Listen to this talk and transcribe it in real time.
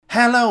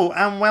Hello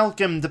and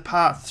welcome to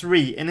part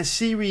 3 in a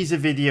series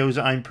of videos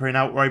that I'm putting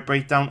out where I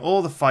break down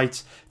all the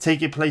fights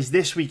taking place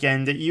this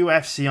weekend at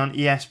UFC on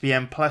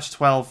ESPN plus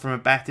 12 from a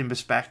betting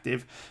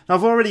perspective. Now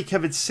I've already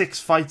covered 6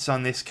 fights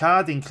on this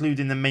card,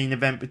 including the main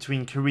event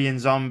between Korean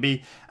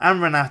Zombie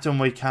and Renato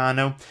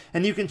Moicano,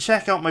 and you can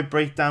check out my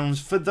breakdowns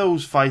for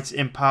those fights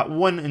in part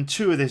 1 and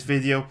 2 of this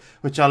video,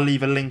 which I'll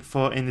leave a link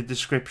for in the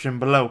description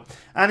below.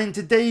 And in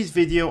today's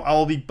video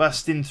I'll be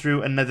busting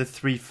through another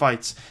 3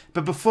 fights.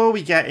 But before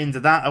we get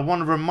into that, I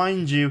want to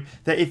remind you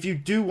that if you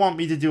do want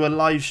me to do a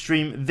live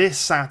stream this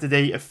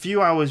Saturday, a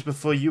few hours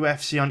before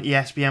UFC on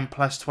ESPN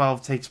plus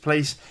 12 takes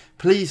place,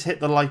 please hit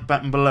the like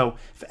button below.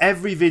 For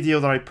every video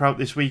that I put out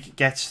this week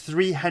gets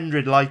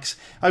 300 likes,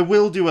 I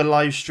will do a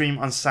live stream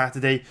on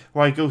Saturday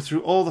where I go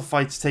through all the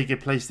fights taking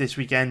place this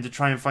weekend to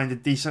try and find a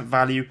decent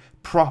value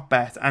prop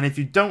bet. And if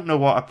you don't know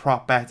what a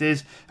prop bet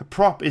is, a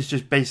prop is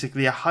just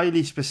basically a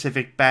highly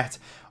specific bet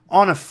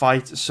on a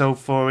fight. So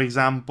for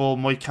example,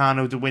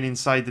 Moicano to win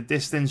inside the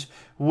distance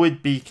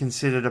would be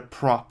considered a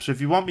prop. So if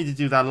you want me to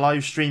do that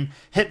live stream,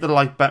 hit the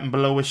like button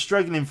below. We're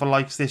struggling for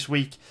likes this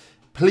week.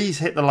 Please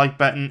hit the like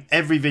button.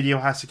 Every video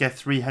has to get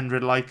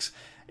 300 likes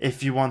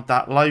if you want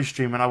that live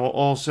stream, and I will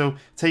also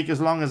take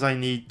as long as I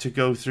need to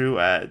go through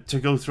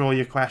all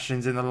your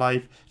questions in the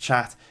live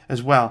chat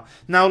as well.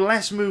 Now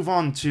let's move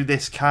on to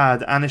this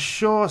card, and a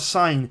sure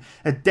sign,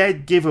 a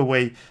dead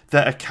giveaway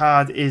that a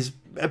card is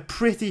a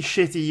pretty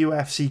shitty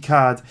UFC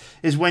card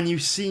is when you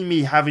see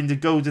me having to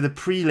go to the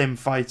prelim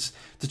fights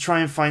to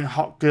try and find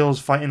hot girls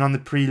fighting on the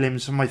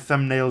prelims for my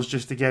thumbnails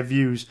just to get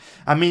views.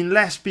 I mean,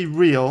 let's be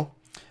real,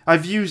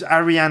 I've used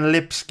Ariane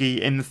Lipski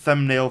in the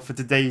thumbnail for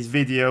today's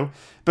video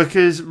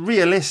because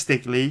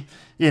realistically,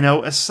 you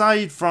know,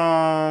 aside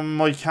from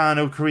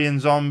Moicano, Korean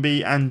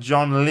Zombie and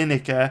John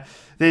Lineker,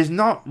 there's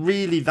not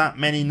really that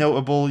many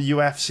notable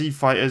UFC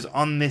fighters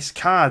on this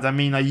card. I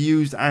mean, I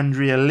used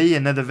Andrea Lee,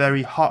 another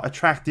very hot,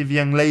 attractive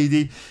young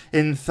lady,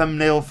 in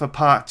thumbnail for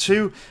part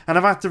 2, and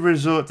I've had to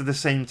resort to the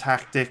same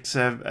tactics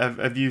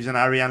of using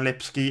Ariane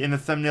Lipski in the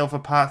thumbnail for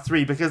part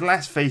 3 because,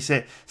 let's face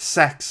it,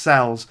 sex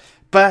sells.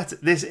 But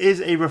this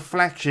is a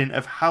reflection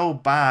of how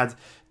bad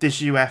this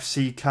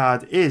UFC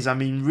card is. I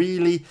mean,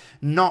 really,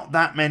 not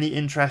that many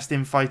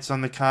interesting fights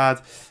on the card,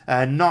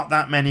 not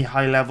that many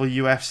high-level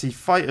UFC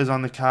fighters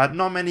on the card,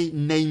 not many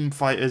name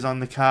fighters on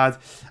the card,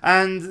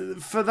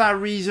 and for that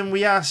reason,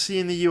 we are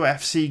seeing the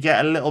UFC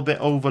get a little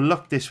bit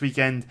overlooked this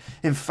weekend.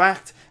 In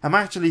fact, I'm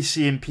actually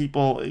seeing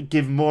people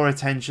give more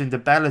attention to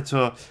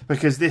Bellator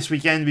because this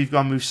weekend we've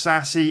got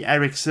Mousasi,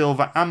 Eric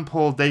Silva and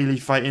Paul Daly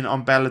fighting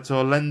on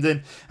Bellator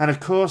London, and of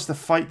course the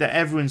fight that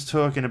everyone's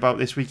talking about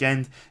this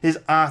weekend is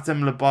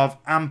Artem Lobov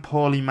and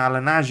Paulie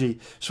Malignaggi.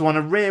 So on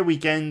a rare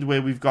weekend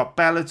where we've got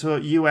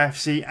Bellator,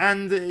 UFC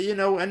and, you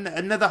know,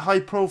 another high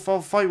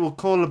profile fight, we'll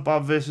call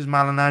Lobov versus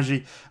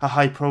Malignaggi a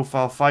high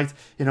profile fight.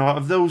 You know, out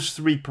of those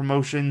 3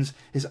 promotions,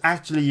 is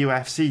actually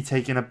UFC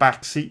taking a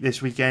back seat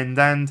this weekend,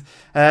 and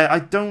I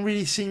don't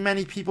really see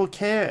many people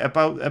care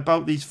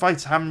about these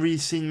fights. I haven't really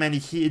seen many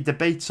heated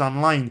debates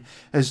online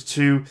as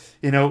to,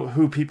 you know,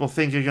 who people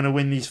think are going to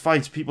win these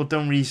fights. People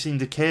don't really seem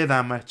to care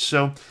that much,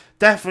 so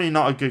definitely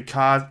not a good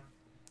card.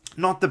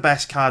 Not the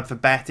best card for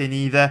betting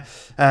either.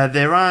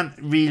 There aren't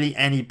really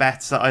any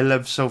bets that I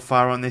love so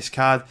far on this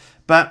card.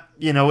 But,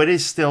 you know, it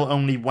is still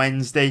only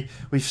Wednesday.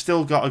 We've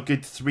still got a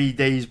good 3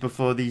 days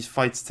before these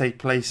fights take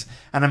place.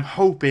 And I'm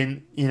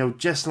hoping, you know,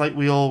 just like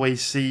we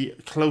always see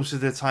closer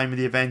to the time of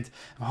the event,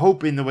 I'm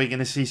hoping that we're going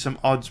to see some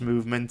odds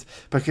movement.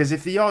 Because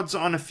if the odds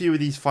on a few of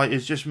these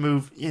fighters just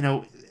move, you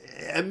know,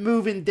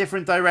 move in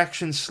different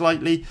directions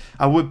slightly,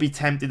 I would be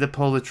tempted to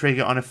pull the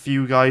trigger on a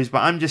few guys, but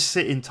I'm just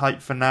sitting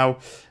tight for now,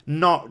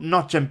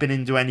 not jumping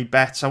into any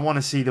bets. I want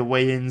to see the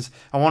weigh-ins.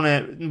 I want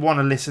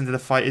to listen to the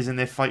fighters in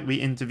their fight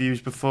week interviews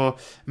before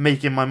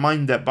making my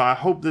mind up. But I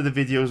hope that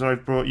the videos that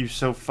I've brought you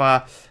so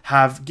far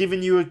have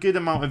given you a good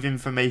amount of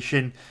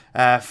information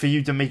for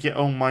you to make your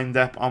own mind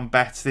up on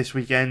bets this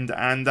weekend.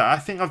 And I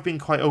think I've been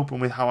quite open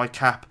with how I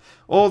cap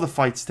all the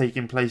fights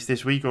taking place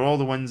this week, or all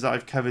the ones that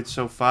I've covered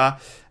so far,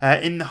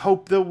 in the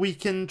hope that we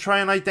can try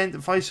and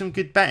identify some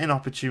good betting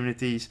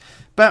opportunities.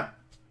 But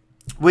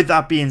with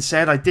that being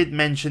said, I did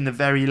mention the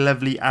very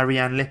lovely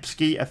Ariane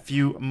Lipski a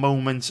few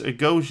moments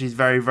ago. She's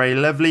very, very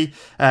lovely.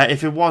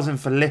 If it wasn't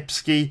for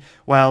Lipski,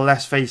 well,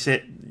 let's face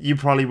it, you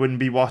probably wouldn't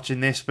be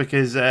watching this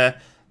because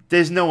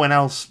there's no one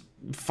else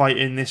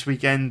fighting this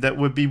weekend that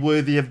would be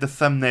worthy of the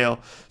thumbnail.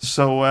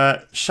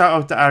 So shout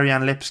out to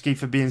Ariane Lipski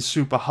for being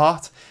super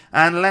hot.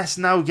 And let's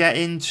now get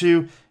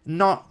into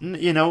not,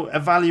 you know,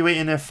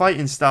 evaluating her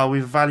fighting style.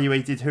 We've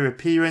evaluated her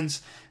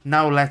appearance.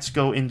 Now let's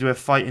go into her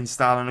fighting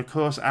style. And of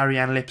course,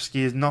 Ariane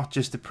Lipski is not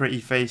just a pretty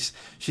face.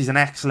 She's an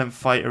excellent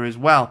fighter as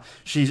well.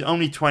 She's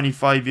only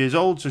 25 years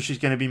old, so she's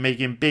going to be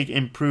making big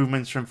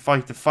improvements from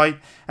fight to fight.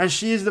 And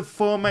she is the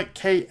former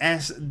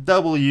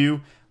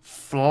KSW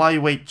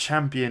flyweight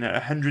champion at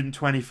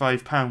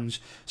 125 pounds.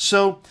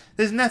 So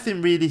there's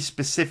nothing really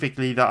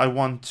specifically that I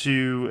want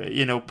to,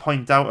 you know,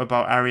 point out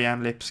about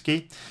Ariane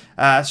Lipski.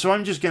 So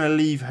I'm just going to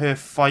leave her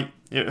fight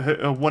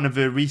one of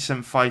her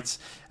recent fights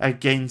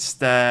against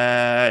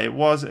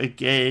Silvana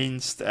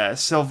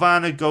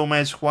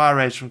Gomez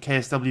Juarez from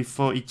KSW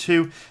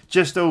 42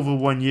 just over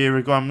 1 year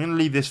ago. I'm going to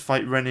leave this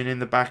fight running in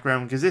the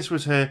background because this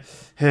was her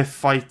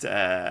fight,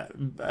 her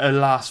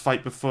last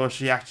fight before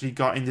she actually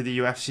got into the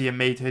UFC and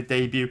made her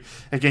debut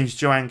against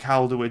Joanne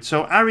Calderwood.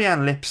 So Ariane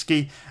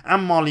Lipski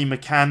and Molly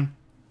McCann,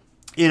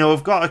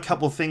 have got a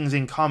couple things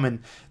in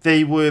common.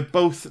 They were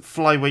both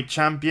flyweight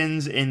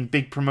champions in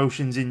big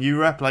promotions in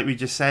Europe. Like we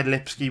just said,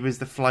 Lipski was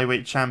the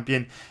flyweight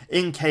champion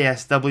in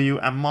KSW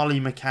and Molly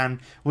McCann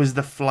was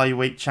the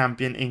flyweight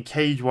champion in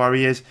Cage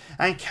Warriors.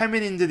 And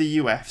coming into the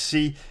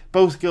UFC,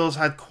 both girls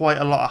had quite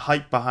a lot of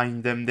hype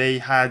behind them. They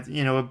had,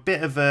 a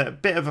bit of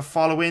a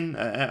following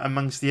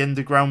amongst the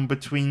underground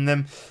between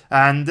them,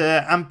 and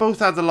both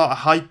had a lot of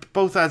hype.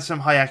 Both had some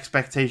high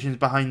expectations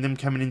behind them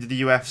coming into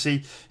the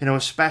UFC.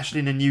 Especially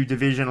in a new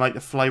division like the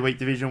flyweight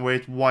division where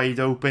it's wide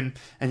open,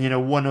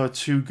 and one or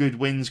two good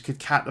wins could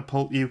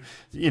catapult you,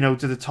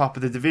 to the top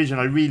of the division.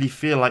 I really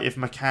feel like if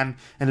McCann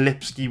and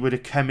Lipski would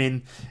have come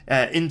in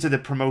into the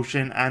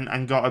promotion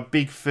and got a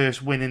big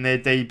first win in their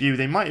debut,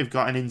 they might have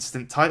got an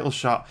instant title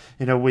shot.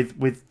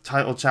 With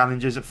title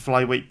challenges at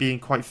flyweight being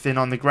quite thin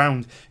on the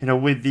ground,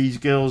 with these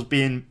girls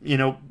being,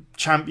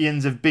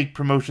 champions of big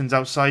promotions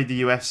outside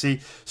the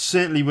UFC,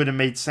 certainly would have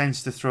made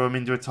sense to throw them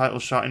into a title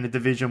shot in a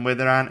division where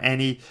there aren't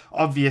any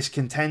obvious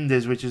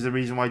contenders, which is the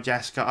reason why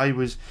Jessica I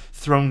was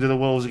thrown to the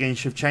wolves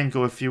against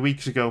Shevchenko a few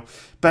weeks ago.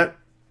 But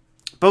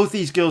both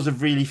these girls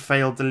have really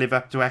failed to live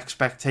up to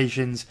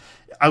expectations.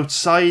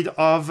 Outside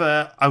of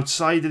the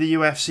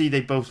UFC,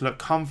 they both look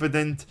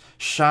confident,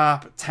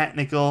 sharp,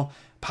 technical,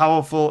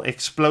 powerful,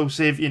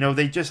 explosive.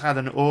 They just had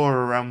an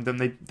aura around them.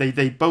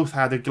 They both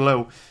had a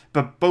glow.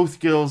 But both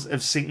girls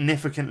have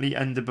significantly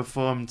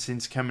underperformed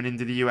since coming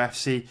into the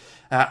UFC.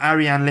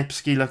 Ariane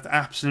Lipski looked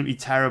absolutely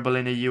terrible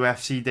in a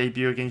UFC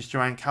debut against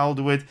Joanne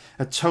Calderwood.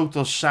 A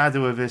total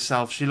shadow of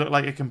herself. She looked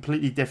like a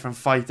completely different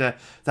fighter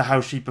to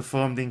how she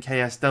performed in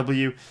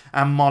KSW.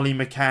 And Molly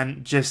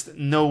McCann just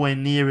nowhere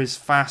near as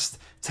fast,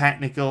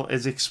 technical,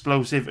 as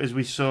explosive as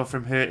we saw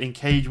from her in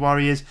Cage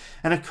Warriors.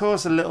 And of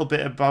course a little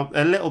bit of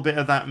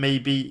that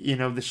maybe,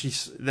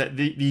 that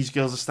these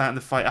girls are starting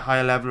to fight a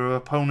higher level of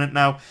opponent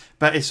now,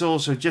 but it's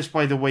also just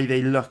by the way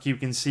they look, you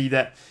can see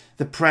that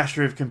the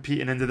pressure of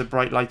competing under the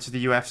bright lights of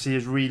the UFC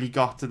has really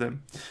got to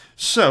them.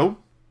 So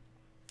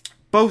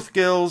both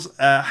girls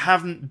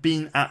haven't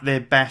been at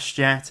their best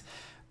yet,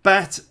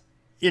 but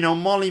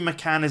Molly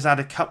McCann has had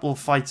a couple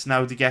fights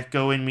now to get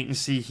going. We can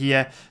see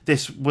here,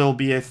 this will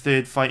be her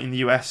third fight in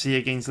the UFC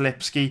against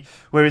Lipski,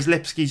 whereas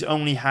Lipski's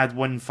only had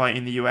one fight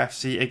in the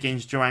UFC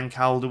against Joanne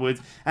Calderwood.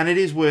 And it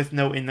is worth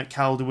noting that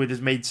Calderwood has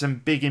made some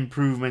big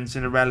improvements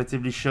in a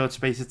relatively short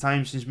space of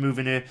time since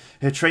moving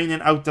her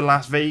training out to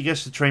Las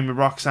Vegas to train with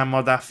Roxanne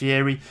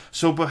Modafferi.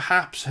 So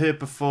perhaps her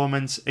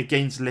performance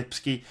against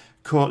Lipski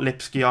caught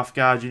Lipski off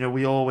guard.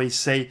 We always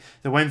say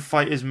that when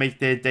fighters make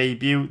their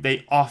debut,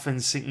 they often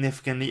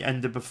significantly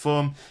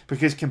underperform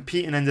because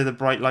competing under the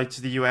bright lights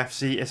of the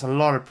UFC, it's a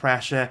lot of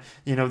pressure.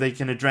 They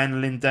can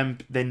adrenaline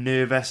dump, they're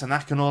nervous, and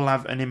that can all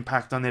have an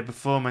impact on their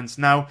performance.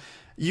 Now,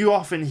 you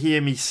often hear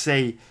me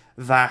say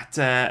that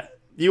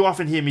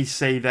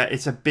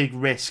it's a big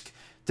risk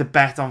to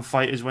bet on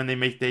fighters when they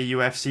make their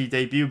UFC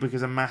debut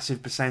because a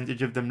massive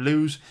percentage of them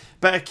lose.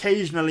 But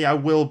occasionally I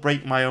will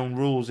break my own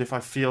rules if I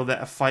feel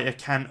that a fighter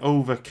can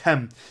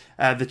overcome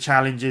the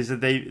challenges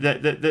that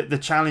the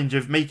challenge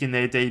of making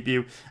their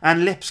debut.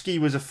 And Lipski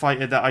was a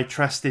fighter that I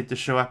trusted to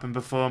show up and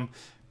perform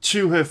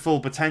to her full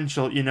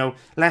potential.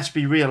 Let's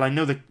be real. I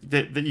know that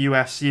the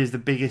UFC is the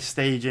biggest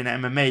stage in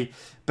MMA,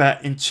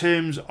 but in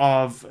terms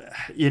of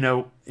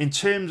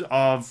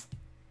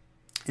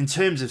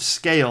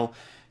scale,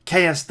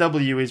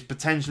 KSW is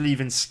potentially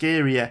even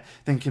scarier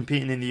than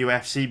competing in the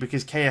UFC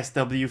because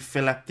KSW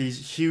fill up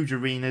these huge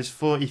arenas,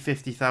 40 to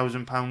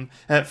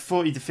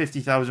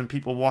 50,000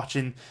 people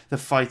watching the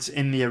fights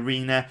in the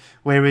arena,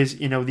 whereas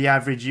the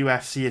average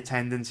UFC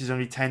attendance is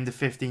only 10 to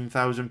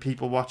 15,000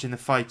 people watching the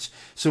fights.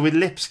 So with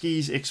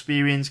Lipski's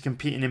experience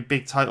competing in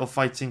big title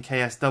fights in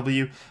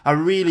KSW, I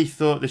really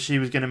thought that she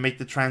was going to make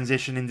the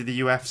transition into the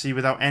UFC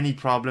without any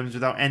problems,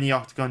 without any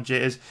octagon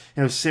jitters,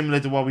 similar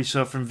to what we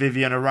saw from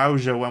Viviane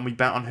Araujo when we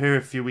bet on her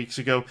a few weeks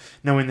ago,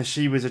 knowing that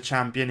she was a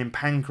champion in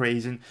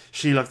Pancrase and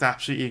she looked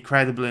absolutely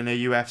incredible in her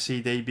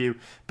UFC debut.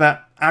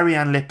 But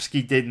Ariane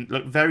Lipski didn't.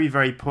 Look very,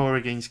 very poor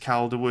against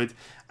Calderwood,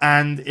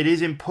 and it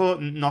is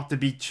important not to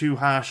be too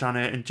harsh on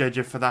her and judge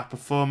her for that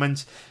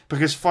performance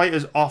because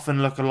fighters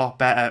often look a lot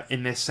better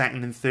in their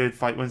second and third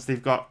fight once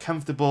they've got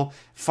comfortable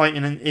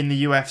fighting in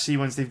the UFC,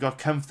 once they've got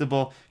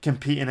comfortable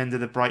competing under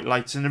the bright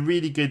lights. And a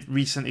really good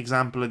recent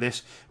example of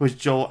this was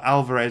Joel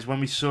Alvarez.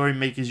 When we saw him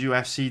make his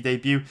UFC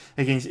debut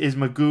against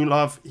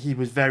Ismagulov, he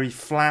was very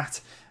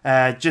flat,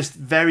 just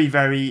very,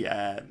 very...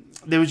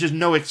 there was just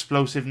no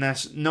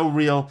explosiveness, no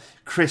real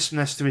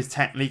crispness to his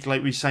technique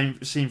like we've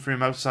seen from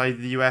him outside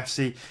the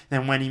UFC.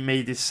 Then when he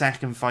made his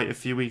second fight a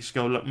few weeks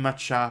ago, looked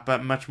much sharper,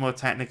 much more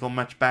technical,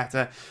 much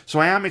better. So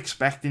I am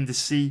expecting to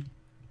see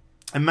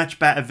a much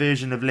better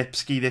version of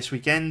Lipski this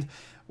weekend.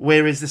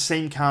 Whereas the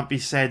same can't be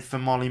said for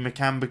Molly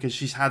McCann, because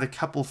she's had a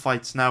couple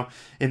fights now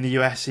in the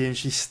UFC and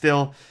she's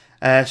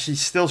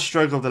still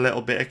struggled a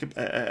little bit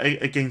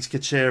against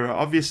Kachira.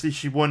 Obviously,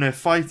 she won her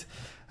fight,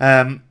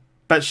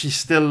 but she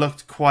still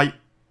looked quite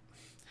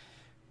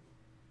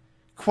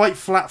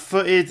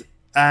flat-footed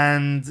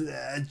and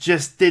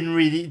just doesn't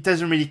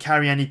really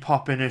carry any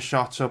pop in her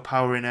shots or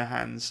power in her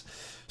hands.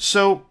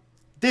 So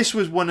this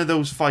was one of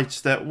those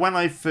fights that when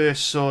I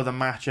first saw the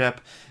matchup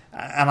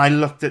and I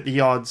looked at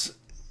the odds,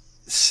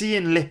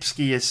 seeing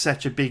Lipski as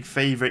such a big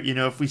favourite,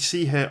 if we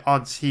see her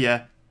odds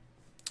here,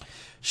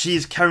 she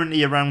is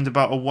currently around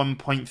about a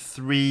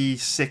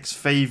 1.36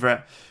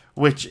 favourite,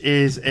 which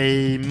is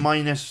a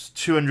minus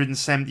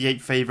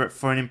 278 favourite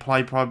for an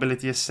implied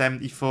probability of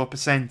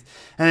 74%.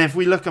 And if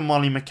we look at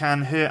Molly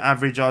McCann, her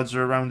average odds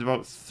are around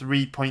about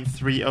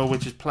 3.30,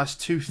 which is plus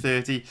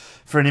 230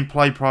 for an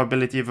implied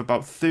probability of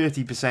about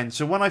 30%.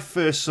 So when I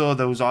first saw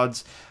those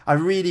odds, I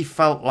really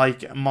felt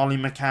like Molly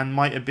McCann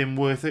might have been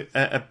worth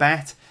a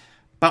bet.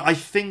 But I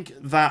think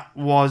that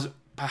was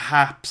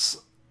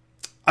perhaps,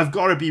 I've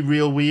got to be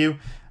real with you,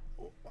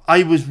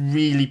 I was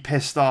really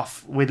pissed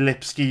off with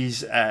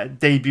Lipski's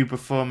debut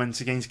performance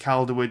against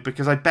Calderwood,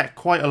 because I bet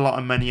quite a lot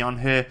of money on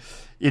her.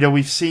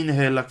 We've seen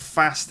her look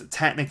fast,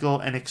 technical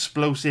and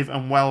explosive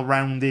and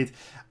well-rounded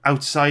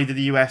outside of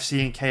the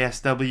UFC and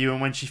KSW,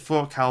 and when she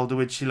fought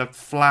Calderwood, she looked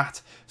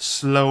flat,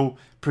 slow,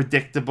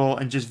 predictable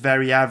and just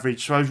very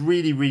average. So I was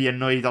really, really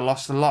annoyed. I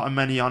lost a lot of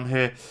money on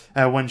her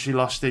when she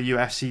lost her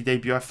UFC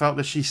debut. I felt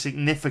that she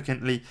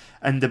significantly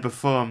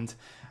underperformed.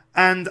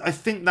 And I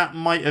think that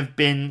might have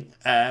been,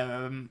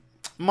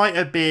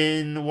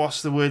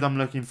 what's the word I'm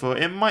looking for?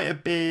 It might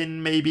have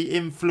been maybe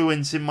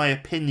influence in my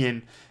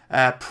opinion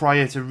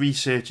prior to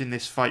researching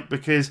this fight,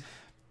 because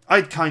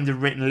I'd kind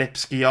of written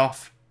Lipski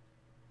off.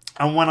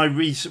 And when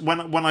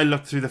I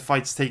looked through the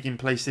fights taking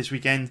place this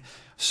weekend,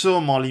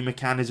 saw Molly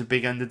McCann as a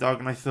big underdog,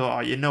 and I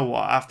thought, you know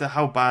what? After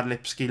how bad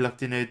Lipski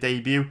looked in her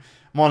debut,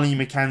 Molly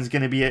McCann's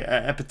going to be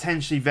a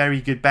potentially very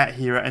good bet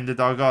here at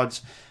underdog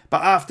odds.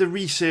 But after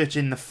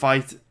researching the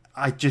fight,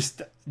 I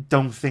just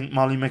don't think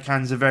Molly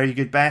McCann's a very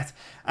good bet.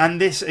 And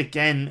this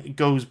again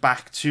goes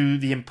back to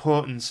the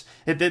importance.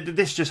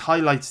 This just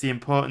highlights the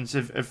importance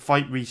of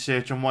fight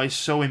research and why it's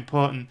so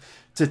important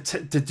to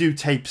do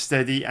tape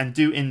study and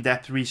do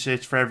in-depth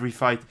research for every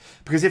fight.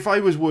 Because if I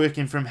was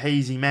working from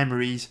hazy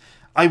memories,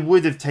 I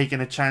would have taken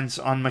a chance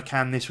on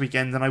McCann this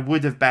weekend, and I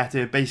would have bet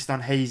her based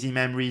on hazy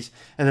memories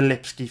of the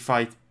Lipski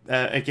fight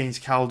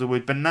against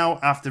Calderwood. But now,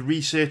 after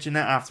researching it,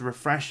 after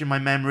refreshing my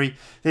memory,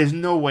 there's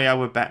no way I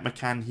would bet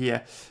McCann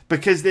here,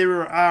 because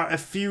there are a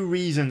few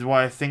reasons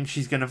why I think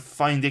she's going to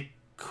find it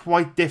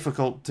quite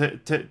difficult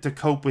to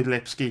cope with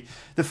Lipski.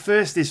 The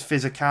first is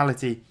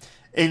physicality.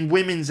 In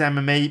women's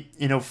MMA,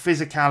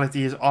 physicality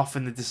is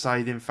often the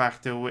deciding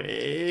factor.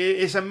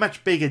 It's a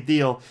much bigger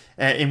deal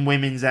in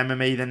women's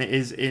MMA than it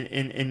is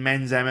in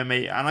men's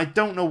MMA. And I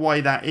don't know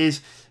why that is,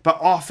 but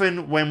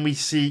often when we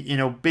see,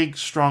 big,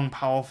 strong,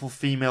 powerful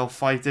female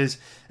fighters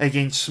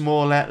against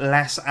smaller,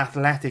 less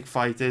athletic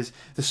fighters,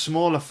 the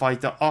smaller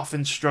fighter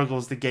often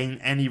struggles to gain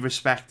any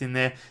respect in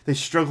there. They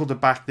struggle to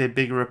back their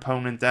bigger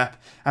opponent up,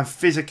 and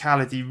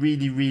physicality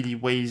really, really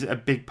weighs a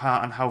big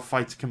part on how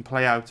fights can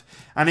play out.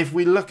 And if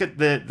we look at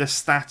the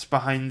stats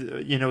behind,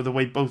 the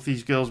way both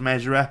these girls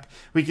measure up,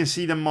 we can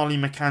see that Molly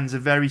McCann's a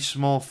very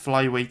small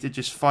flyweight at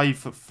just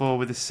 5'4"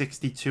 with a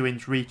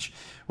 62-inch reach,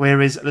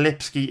 whereas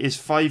Lipski is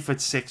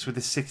 5'6" with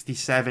a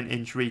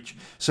 67-inch reach.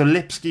 So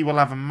Lipski will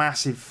have a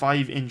massive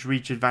 5-inch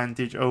reach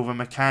advantage over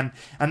McCann,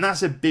 and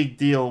that's a big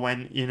deal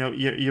when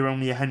you're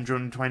only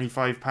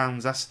 125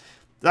 pounds.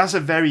 That's a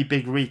very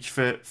big reach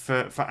for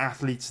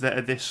athletes that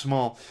are this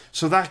small.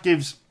 So that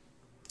gives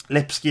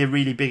Lipski a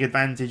really big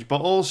advantage, but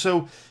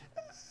also,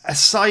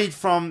 aside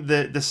from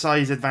the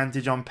size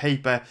advantage on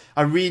paper,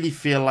 I really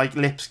feel like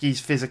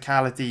Lipski's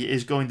physicality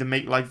is going to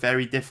make life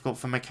very difficult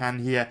for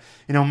McCann here.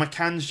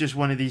 McCann's just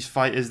one of these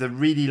fighters that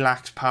really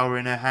lacks power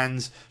in her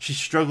hands. She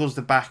struggles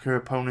to back her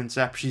opponents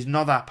up. She's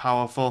not that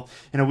powerful.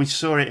 We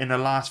saw it in her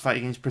last fight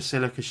against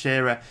Priscilla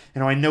Kachira.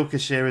 I know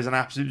Kachira is an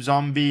absolute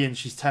zombie and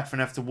she's tough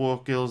enough to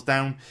walk girls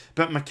down,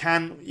 but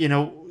McCann,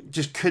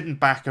 just couldn't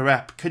back her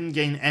up, couldn't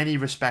gain any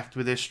respect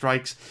with her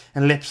strikes.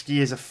 And Lipski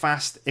is a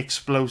fast,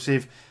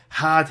 explosive,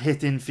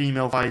 hard-hitting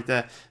female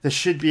fighter that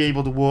should be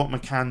able to walk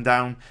McCann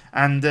down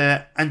and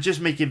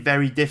just make it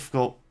very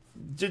difficult.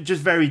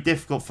 Just very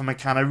difficult for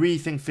McCann. I really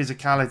think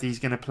physicality is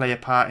going to play a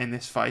part in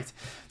this fight.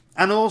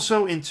 And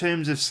also in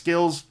terms of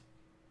skills,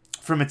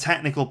 from a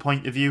technical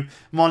point of view,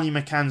 Molly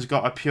McCann's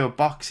got a pure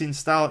boxing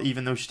style,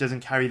 even though she doesn't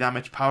carry that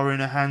much power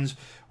in her hands,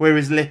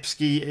 whereas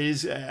Lipski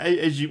is,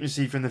 as you can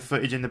see from the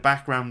footage in the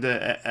background,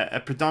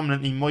 a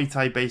predominantly Muay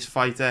Thai based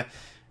fighter.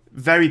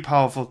 Very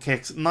powerful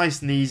kicks,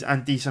 nice knees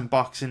and decent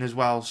boxing as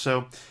well.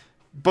 So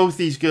both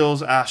these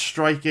girls are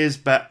strikers,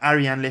 but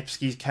Ariane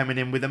Lipski's coming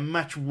in with a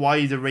much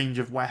wider range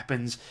of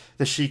weapons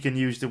that she can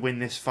use to win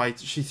this fight.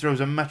 She throws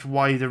a much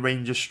wider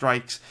range of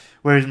strikes,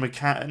 whereas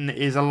McCann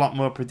is a lot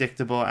more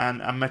predictable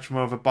and much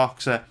more of a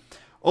boxer.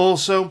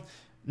 Also,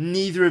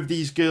 Neither of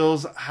these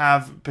girls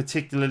have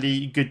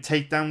particularly good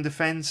takedown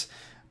defense,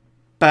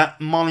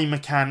 but Molly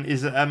McCann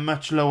is at a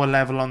much lower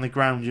level on the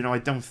ground. I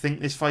don't think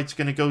this fight's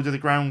going to go to the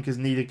ground because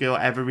neither girl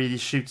ever really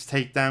shoots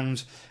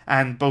takedowns,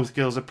 and both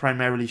girls are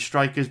primarily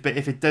strikers. But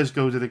if it does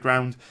go to the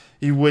ground,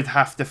 you would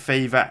have to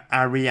favour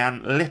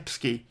Ariane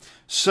Lipski.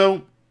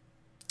 So,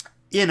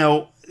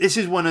 this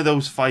is one of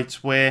those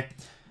fights where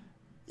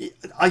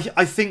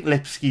I think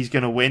Lipski's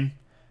going to win.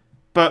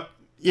 But,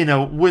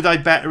 would I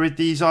bet her at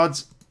these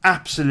odds?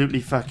 Absolutely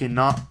fucking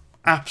not.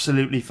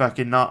 Absolutely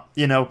fucking not.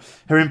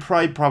 Her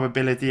implied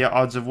probability at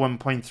odds of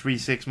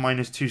 1.36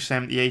 minus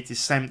 278 is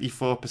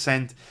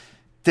 74%.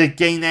 To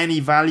gain any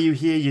value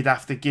here, you'd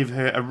have to give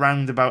her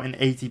around about an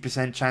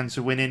 80% chance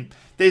of winning.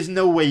 There's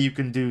no way you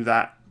can do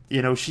that.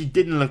 She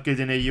didn't look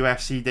good in her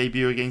UFC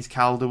debut against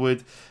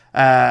Calderwood.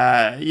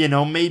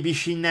 Maybe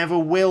she never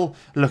will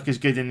look as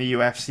good in the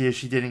UFC as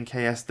she did in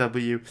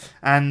KSW.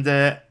 And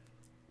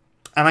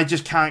I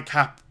just can't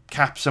cap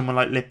someone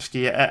like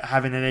Lipski at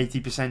having an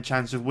 80%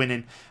 chance of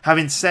winning.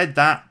 Having said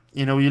that,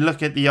 you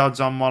look at the odds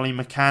on Molly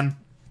McCann.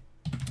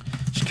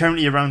 She's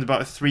currently around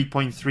about a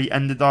 3.3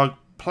 underdog,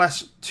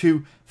 plus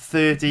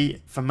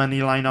 230 for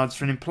money line odds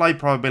for an implied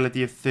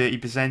probability of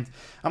 30%.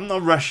 I'm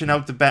not rushing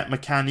out to bet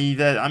McCann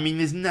either. I mean,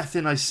 there's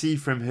nothing I see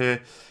from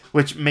her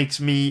which makes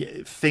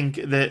me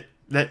think that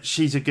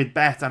she's a good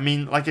bet. I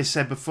mean, like I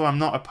said before, I'm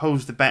not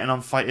opposed to betting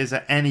on fighters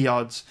at any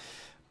odds.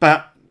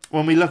 But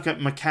when we look at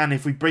McCann,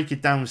 if we break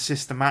it down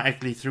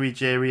systematically through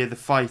each area of the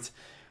fight,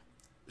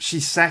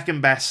 she's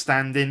second best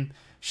standing,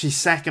 she's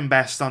second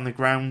best on the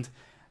ground,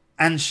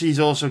 and she's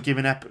also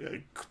given up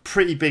a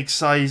pretty big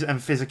size and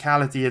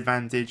physicality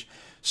advantage.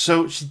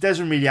 So she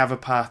doesn't really have a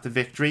path to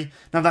victory.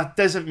 Now, that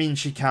doesn't mean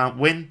she can't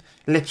win.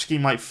 Lipski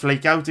might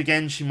flake out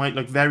again. She might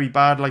look very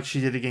bad like she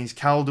did against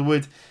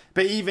Calderwood.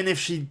 But even if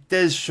she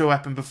does show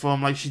up and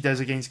perform like she did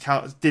against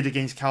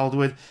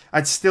Calderwood,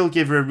 I'd still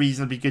give her a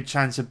reasonably good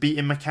chance of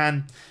beating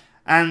McCann.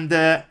 And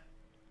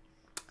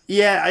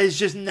it's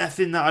just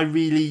nothing that I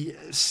really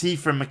see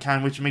from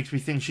McCann which makes me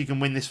think she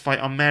can win this fight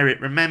on merit.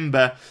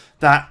 Remember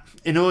that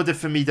in order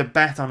for me to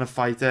bet on a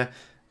fighter,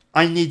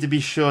 I need to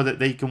be sure that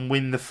they can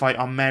win the fight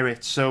on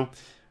merit. So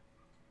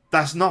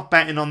that's not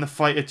betting on the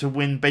fighter to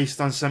win based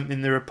on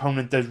something their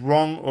opponent does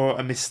wrong or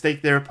a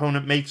mistake their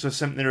opponent makes or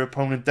something their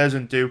opponent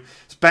doesn't do.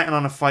 It's betting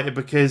on a fighter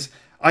because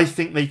I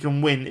think they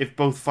can win if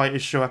both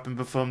fighters show up and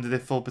perform to their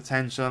full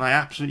potential, and I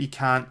absolutely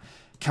can't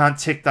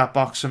tick that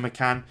box for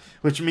McCann,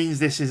 which means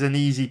this is an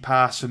easy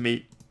pass for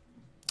me.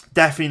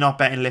 Definitely not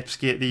betting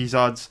Lipski at these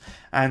odds,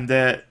 and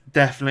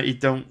definitely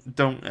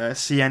don't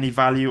see any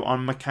value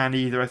on McCann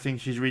either. I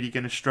think she's really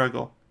going to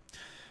struggle.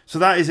 So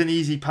that is an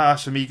easy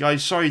pass for me,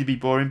 guys. Sorry to be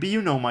boring, but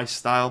you know my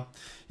style.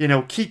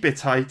 Keep it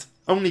tight.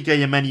 Only get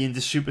your money into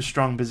super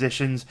strong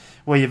positions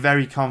where you're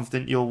very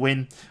confident you'll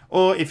win.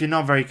 Or if you're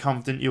not very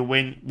confident you'll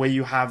win, where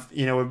you have,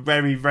 a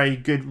very, very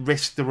good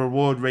risk to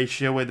reward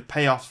ratio where the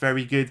payoff's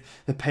very good,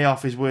 the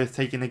payoff is worth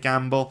taking a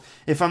gamble.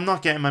 If I'm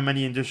not getting my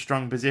money into a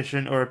strong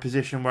position or a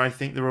position where I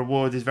think the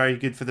reward is very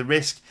good for the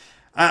risk,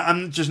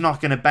 I'm just not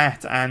going to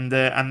bet, and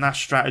that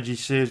strategy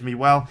serves me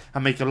well. I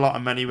make a lot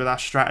of money with that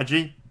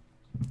strategy.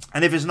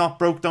 And if it's not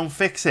broke, don't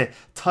fix it.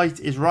 Tight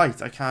is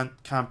right. I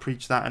can't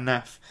preach that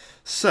enough.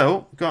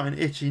 So, got an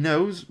itchy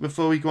nose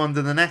before we go on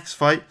to the next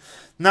fight.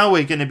 Now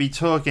we're going to be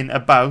talking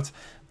about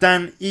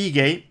Dan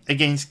Ige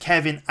against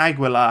Kevin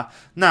Aguilar.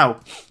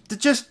 Now, to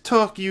just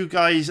talk you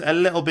guys a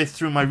little bit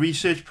through my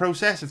research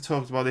process, I've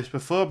talked about this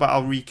before, but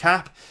I'll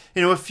recap.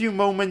 A few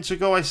moments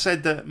ago I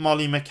said that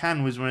Molly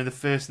McCann was one of the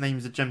first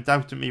names that jumped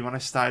out at me when I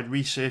started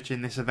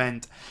researching this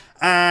event.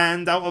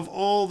 And out of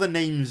all the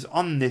names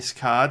on this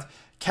card,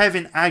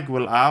 Kevin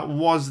Aguilar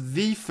was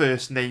the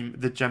first name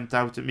that jumped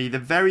out at me, the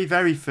very,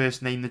 very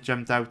first name that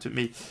jumped out at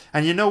me.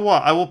 And you know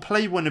what? I will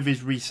play one of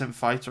his recent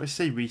fights. Or I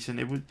say recent,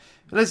 it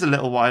was a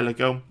little while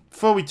ago.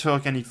 Before we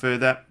talk any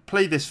further,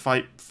 play this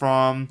fight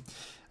from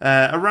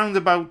around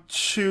about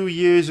 2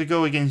 years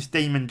ago against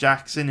Damon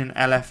Jackson in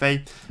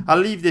LFA. I'll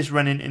leave this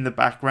running in the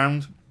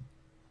background.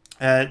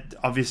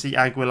 Obviously,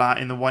 Aguilar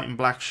in the white and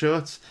black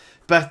shorts.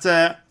 But,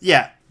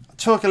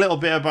 talk a little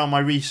bit about my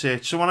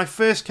research. So when I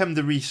first come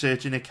to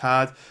researching a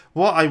card,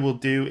 what I will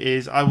do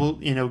is I will,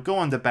 go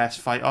on the best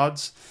fight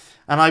odds,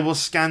 and I will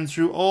scan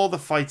through all the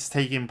fights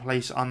taking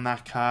place on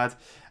that card,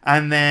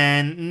 and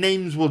then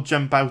names will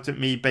jump out at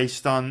me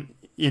based on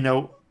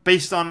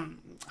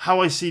how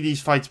I see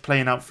these fights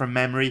playing out from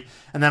memory,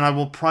 and then I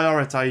will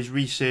prioritize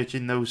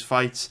researching those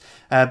fights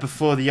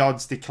before the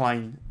odds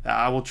decline.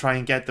 I will try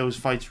and get those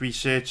fights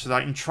researched so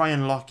that I can try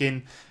and lock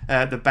in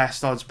the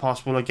best odds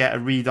possible or get a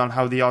read on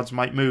how the odds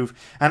might move.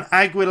 And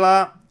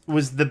Aguilar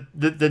was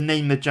the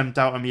name that jumped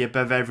out at me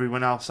above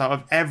everyone else. Out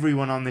of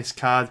everyone on this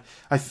card,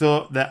 I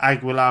thought that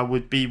Aguilar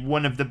would be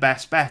one of the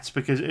best bets,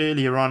 because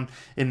earlier on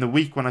in the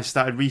week when I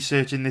started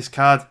researching this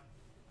card,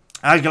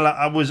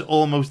 Aguilar was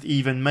almost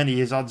even money.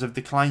 His odds have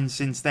declined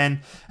since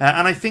then.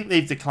 And I think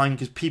they've declined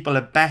because people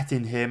are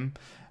betting him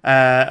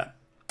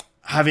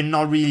having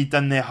not really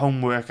done their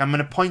homework. I'm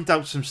going to point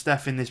out some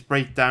stuff in this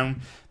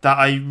breakdown that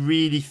I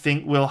really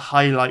think will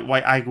highlight why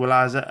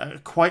Aguilar's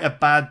quite a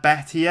bad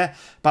bet here,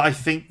 but I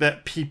think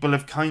that people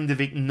have kind of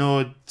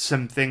ignored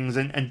some things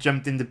and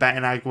jumped into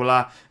betting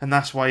Aguilar, and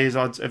that's why his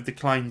odds have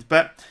declined.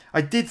 But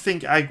I did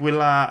think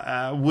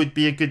Aguilar would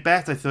be a good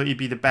bet. I thought he'd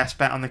be the best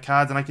bet on the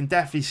card, and I can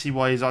definitely see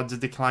why his odds are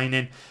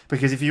declining,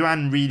 because if you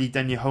hadn't really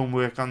done your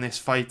homework on this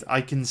fight,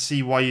 I can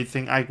see why you'd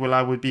think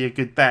Aguilar would be a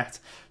good bet.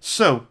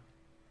 So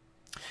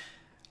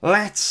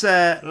let's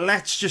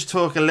just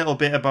talk a little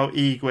bit about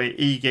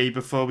Ige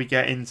before we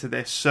get into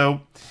this.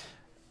 So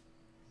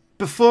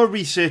before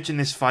researching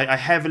this fight, I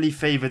heavily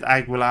favoured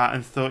Aguilar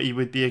and thought he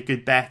would be a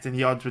good bet, and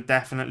the odds were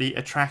definitely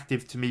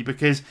attractive to me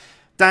because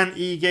Dan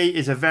Ige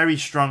is a very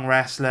strong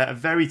wrestler, a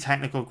very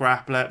technical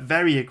grappler,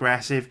 very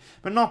aggressive,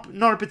 but not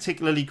a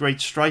particularly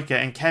great striker.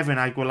 And Kevin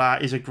Aguilar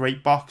is a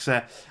great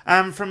boxer.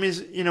 And from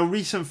his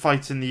recent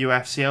fights in the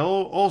UFC, I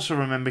also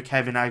remember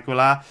Kevin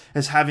Aguilar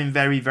as having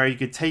very, very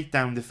good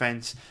takedown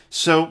defense.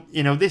 So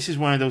this is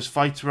one of those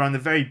fights where on the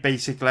very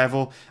basic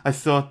level, I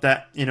thought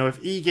that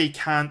if Ige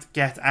can't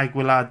get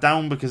Aguilar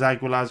down because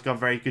Aguilar's got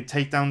very good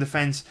takedown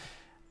defense,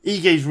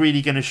 Ige's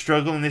really going to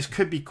struggle, and this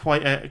could be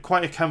quite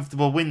a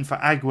comfortable win for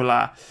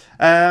Aguilar.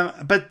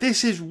 But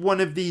this is one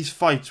of these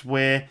fights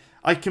where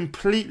I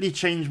completely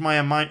changed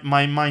my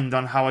mind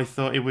on how I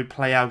thought it would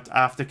play out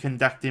after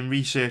conducting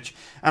research.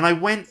 And I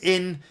went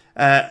into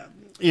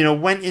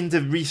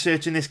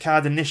researching this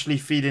card initially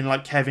feeling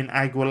like Kevin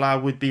Aguilar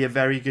would be a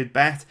very good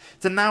bet,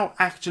 to now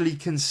actually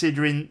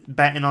considering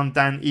betting on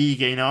Dan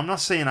Ige. Now, I'm not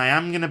saying I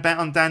am going to bet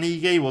on Dan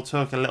Ige. We'll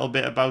talk a little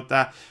bit about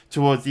that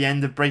towards the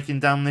end of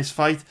breaking down this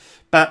fight.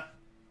 But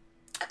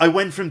I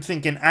went from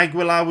thinking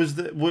Aguilar was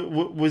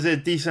a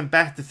decent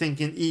bet to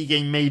thinking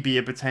Ige may be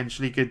a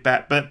potentially good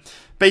bet. But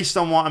based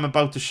on what I'm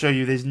about to show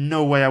you, there's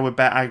no way I would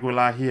bet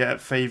Aguilar here at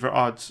favourite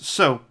odds.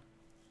 So,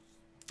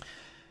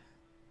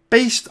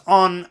 based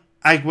on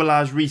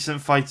Aguilar's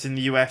recent fights in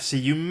the UFC,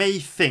 you may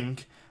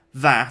think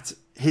that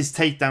his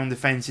takedown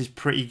defense is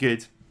pretty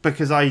good,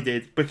 because I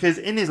did. Because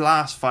in his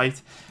last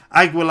fight,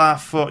 Aguilar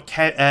fought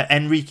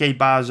Enrique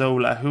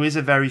Barzola, who is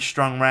a very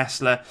strong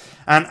wrestler,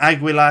 and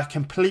Aguilar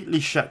completely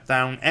shut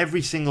down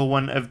every single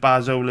one of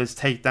Barzola's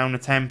takedown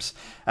attempts,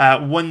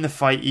 won the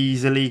fight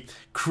easily,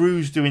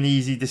 cruised to an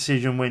easy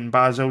decision win.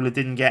 Barzola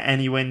didn't get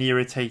anywhere near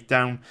a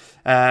takedown.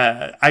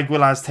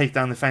 Aguilar's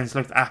takedown defense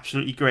looked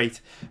absolutely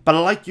great. But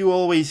like you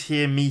always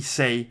hear me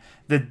say,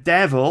 the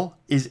devil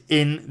is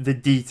in the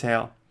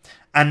detail.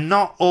 And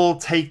not all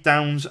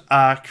takedowns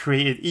are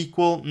created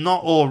equal.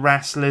 Not all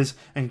wrestlers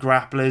and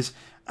grapplers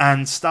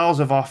and styles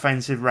of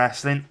offensive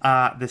wrestling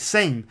are the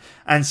same.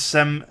 And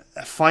some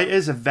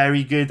fighters are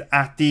very good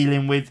at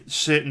dealing with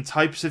certain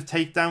types of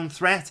takedown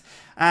threat.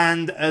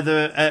 And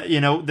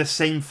the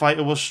same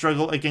fighter will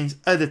struggle against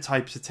other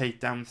types of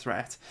takedown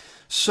threat.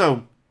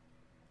 So,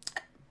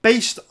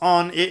 based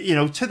on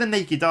it, to the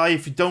naked eye,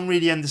 if you don't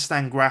really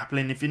understand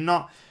grappling, if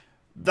you're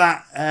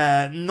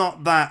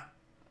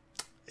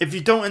if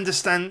you don't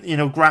understand,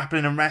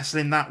 grappling and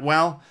wrestling that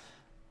well,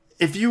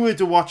 if you were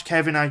to watch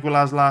Kevin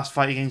Aguilar's last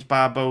fight against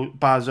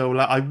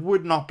Barzola, I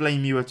would not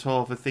blame you at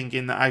all for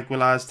thinking that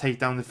Aguilar's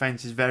takedown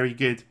defense is very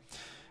good.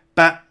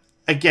 But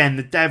again,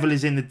 the devil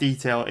is in the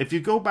detail. If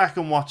you go back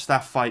and watch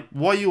that fight,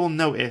 what you will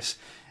notice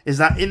is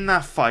that in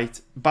that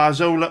fight,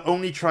 Barzola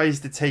only tries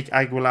to take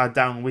Aguilar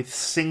down with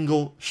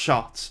single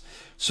shots.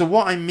 So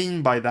what I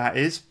mean by that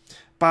is,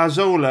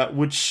 Barzola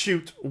would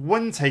shoot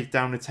one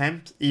takedown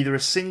attempt, either a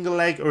single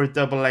leg or a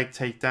double leg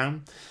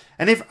takedown,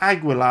 and if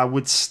Aguilar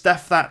would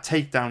stuff that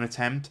takedown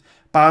attempt,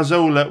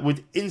 Barzola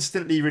would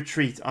instantly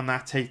retreat on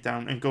that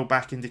takedown and go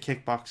back into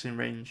kickboxing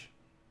range.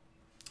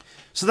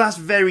 So that's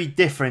very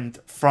different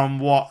from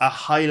what a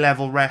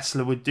high-level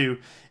wrestler would do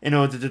in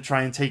order to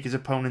try and take his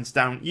opponents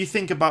down. You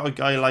think about a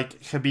guy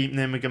like Khabib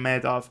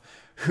Nurmagomedov,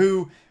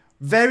 who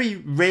very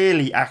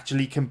rarely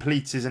actually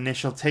completes his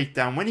initial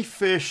takedown. When he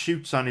first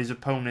shoots on his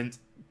opponent,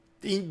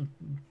 he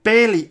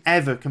barely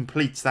ever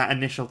completes that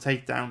initial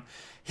takedown.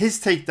 His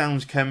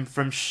takedowns come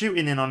from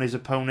shooting in on his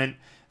opponent,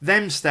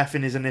 them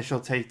stuffing his initial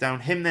takedown,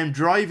 him then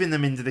driving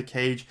them into the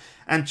cage,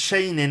 and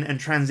chaining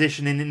and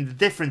transitioning into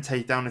different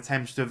takedown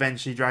attempts to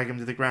eventually drag him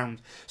to the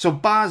ground. So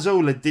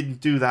Barzola didn't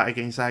do that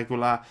against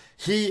Aguilar.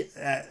 He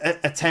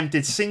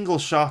attempted single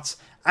shots.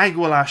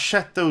 Aguilar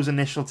shut those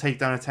initial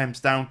takedown attempts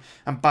down,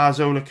 and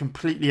Barzola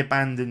completely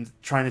abandoned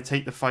trying to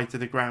take the fight to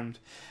the ground.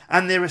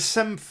 And there are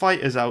some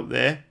fighters out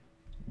there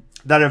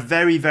that are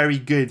very, very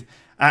good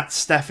at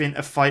stuffing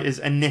a fighter's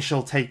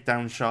initial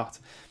takedown shot.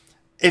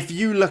 If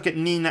you look at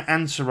Nina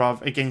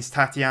Ansaroff against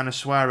Tatiana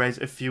Suarez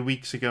a few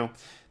weeks ago,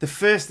 the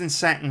first and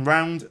second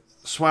round,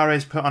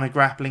 Suarez put on a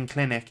grappling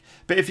clinic.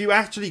 But if you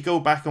actually go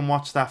back and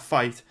watch that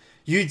fight,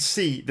 you'd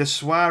see that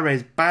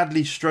Suarez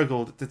badly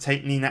struggled to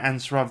take Nina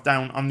Ansaroff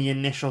down on the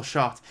initial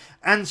shot.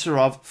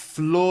 Ansaroff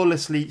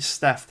flawlessly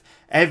stuffed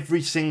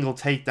every single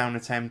takedown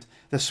attempt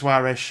that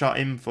Suarez shot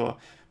in for.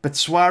 But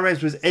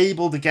Suarez was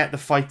able to get the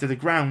fight to the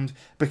ground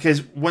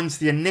because once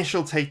the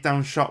initial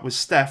takedown shot was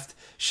stuffed,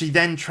 she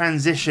then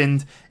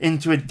transitioned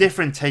into a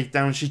different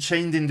takedown. She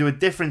chained into a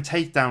different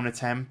takedown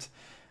attempt,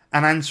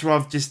 and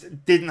Ansarov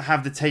just didn't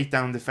have the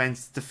takedown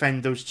defense to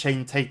defend those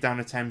chain takedown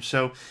attempts.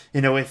 So,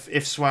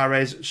 if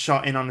Suarez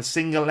shot in on a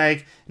single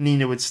leg,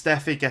 Nina would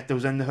stuff it, get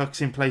those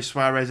underhooks in place.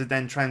 Suarez would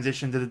then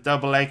transition to the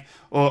double leg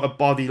or a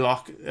body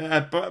lock,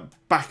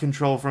 back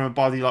control from a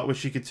body lock, which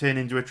she could turn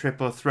into a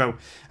triple throw.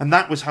 And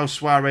that was how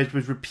Suarez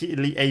was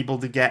repeatedly able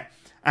to get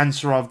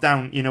Ansarov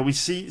down. We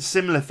see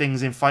similar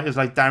things in fighters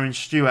like Darren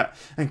Stewart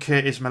and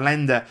Curtis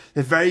Melender.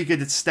 They're very good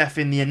at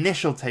stuffing the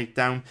initial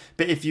takedown,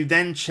 but if you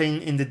then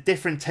chain into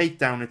different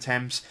takedown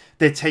attempts,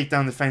 their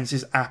takedown defense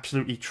is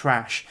absolutely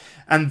trash.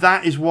 And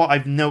that is what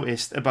I've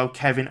noticed about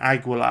Kevin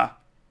Aguilar.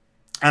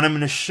 And I'm going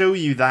to show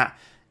you that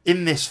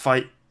in this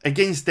fight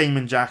against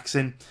Damon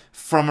Jackson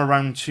from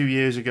around 2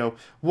 years ago.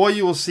 What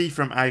you will see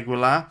from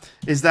Aguilar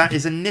is that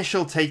his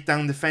initial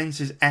takedown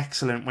defense is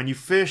excellent. When you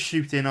first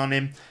shoot in on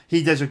him,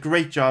 he does a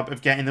great job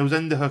of getting those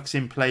underhooks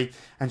in play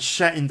and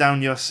shutting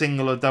down your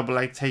single or double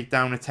leg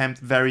takedown attempt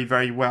very,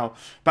 very well.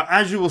 But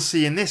as you will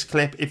see in this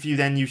clip, if you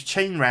then use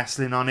chain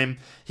wrestling on him,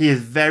 he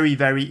is very,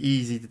 very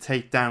easy to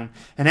take down.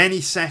 And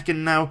any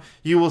second now,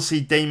 you will see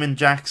Damon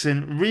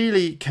Jackson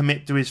really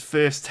commit to his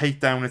first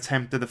takedown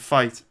attempt of the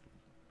fight.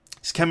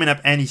 It's coming up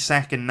any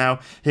second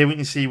now. Here we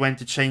can see he went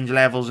to change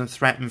levels and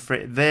threaten for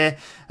it there.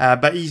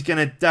 But he's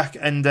going to duck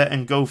under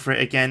and go for it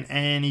again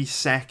any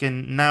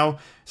second now.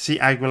 See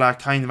Aguilar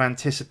kind of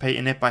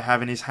anticipating it by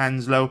having his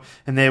hands low.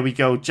 And there we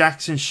go.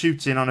 Jackson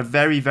shoots in on a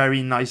very,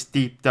 very nice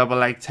deep double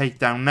leg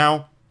takedown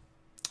now.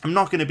 I'm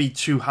not going to be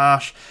too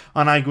harsh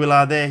on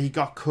Aguilar there. He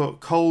got caught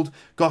cold,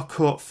 got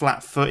caught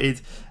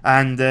flat-footed.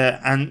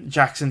 And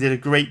Jackson did a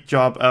great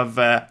job of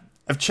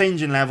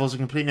changing levels and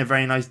completing a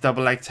very nice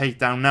double leg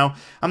takedown. Now,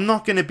 I'm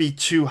not going to be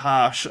too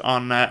harsh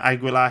on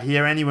Aguilar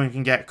here. Anyone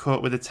can get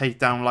caught with a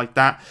takedown like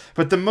that.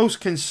 But the most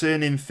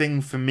concerning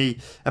thing for me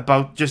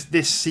about just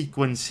this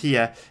sequence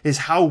here is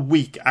how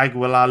weak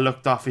Aguilar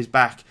looked off his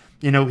back.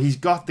 He's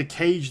got the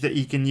cage that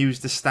he can use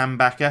to stand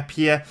back up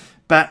here,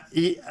 but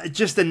it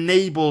just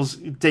enables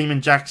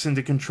Damon Jackson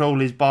to control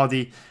his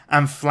body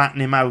and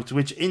flatten him out,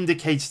 which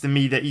indicates to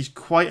me that he's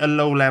quite a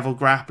low-level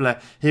grappler.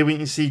 Here we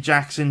can see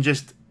Jackson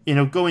just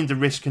go into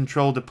wrist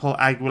control to pull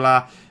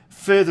Aguilar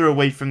further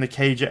away from the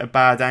cage at a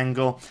bad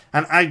angle,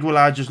 and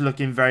Aguilar just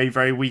looking very,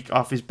 very weak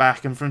off his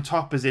back. And from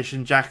top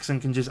position,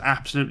 Jackson can just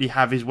absolutely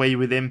have his way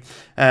with him,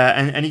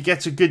 and he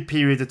gets a good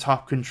period of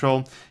top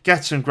control,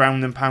 gets some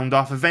ground and pound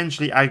off.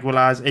 Eventually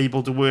Aguilar is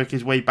able to work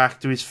his way back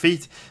to his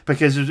feet,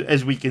 because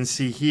as we can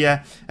see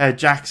here,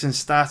 Jackson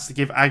starts to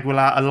give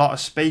Aguilar a lot of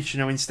space.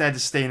 Instead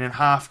of staying in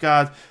half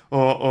guard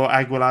or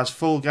Aguilar's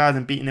full guard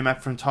and beating him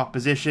up from top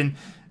position,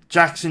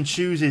 Jackson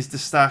chooses to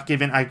start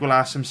giving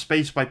Aguilar some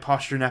space by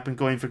posturing up and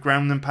going for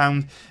ground and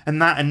pound,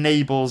 and that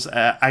enables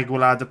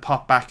Aguilar to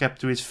pop back up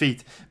to his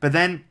feet. But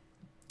then,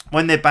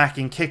 when they're back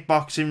in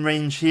kickboxing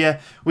range here,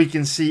 we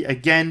can see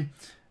again,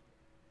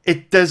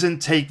 it doesn't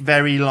take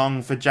very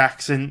long for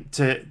Jackson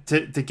to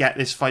get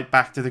this fight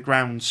back to the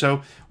ground.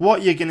 So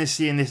what you're going to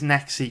see in this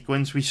next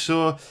sequence, we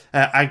saw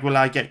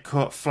Aguilar get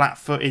caught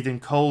flat-footed and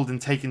cold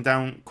and taken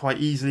down quite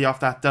easily off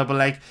that double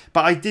leg.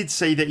 But I did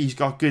say that he's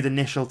got good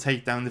initial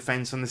takedown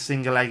defense on the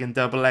single leg and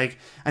double leg.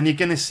 And you're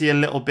going to see a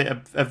little bit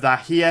of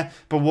that here.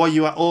 But what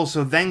you are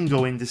also then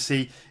going to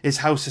see is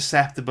how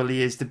susceptible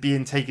he is to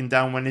being taken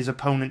down when his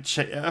opponent's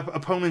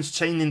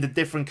chaining the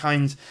different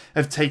kinds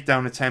of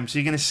takedown attempts. So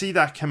you're going to see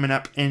that coming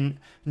up in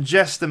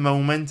just a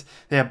moment.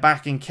 They are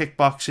back in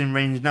kickboxing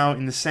range now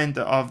in the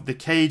center of the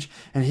cage,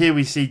 and here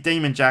we see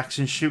Damon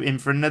Jackson shooting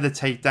for another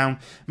takedown.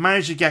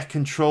 Managed to get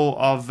control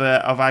of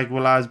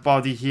Aguilar's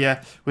body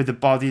here with the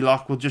body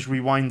lock. We'll just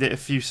rewind it a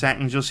few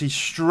seconds. You'll see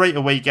straight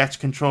away gets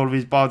control of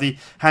his body,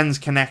 hands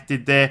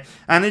connected there,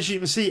 and as you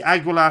can see,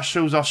 Aguilar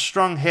shows off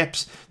strong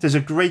hips, does a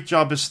great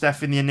job of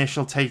stuffing the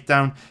initial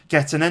takedown,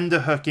 gets an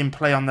underhook in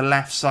play on the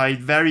left side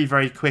very,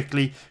 very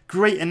quickly.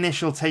 Great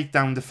initial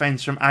takedown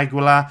defense from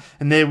Aguilar,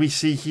 and there we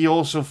see he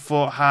also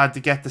fought hard to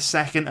get the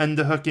second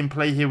underhook in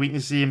play. Here we can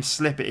see him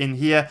slip it in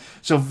here.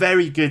 So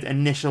very good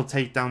initial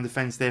takedown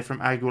defense there from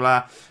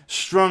Aguilar.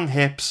 Strong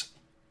hips,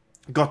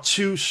 got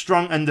two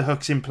strong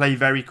underhooks in play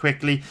very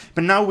quickly.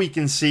 But now we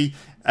can see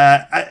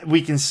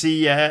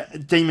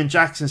Damon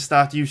Jackson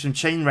start to use some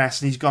chain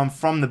wrestling. He's gone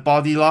from the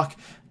body lock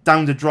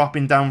down to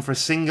dropping down for a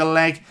single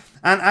leg.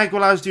 And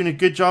Aguilar's doing a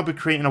good job of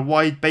creating a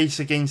wide base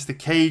against the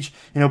cage,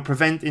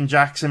 preventing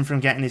Jackson from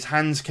getting his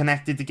hands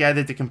connected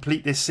together to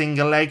complete this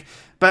single leg.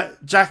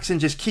 But Jackson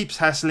just keeps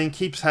hustling,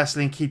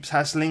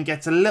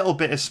 gets a little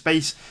bit of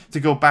space to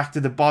go back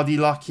to the body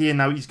lock here.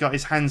 Now he's got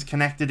his hands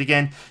connected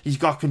again. He's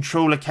got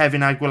control of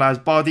Kevin Aguilar's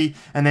body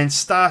and then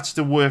starts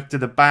to work to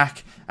the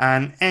back.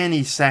 And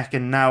any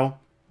second now,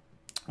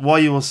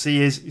 what you will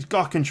see is he's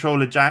got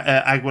control of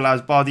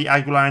Aguilar's body.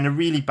 Aguilar in a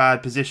really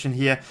bad position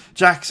here.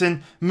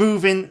 Jackson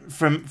moving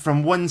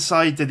from one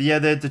side to the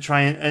other to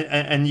try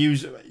and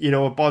use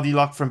a body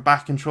lock from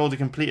back control to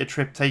complete a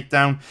trip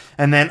takedown.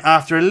 And then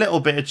after a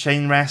little bit of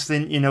chain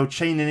wrestling,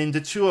 chaining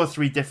into 2 or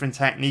 3 different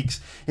techniques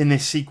in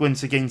this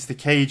sequence against the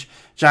cage,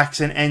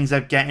 Jackson ends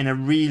up getting a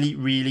really,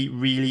 really,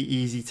 really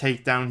easy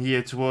takedown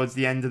here towards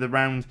the end of the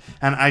round,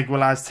 and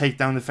Aguilar's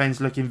takedown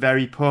defense looking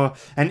very poor.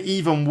 And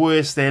even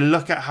worse there,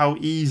 look at how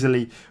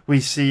easily we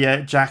see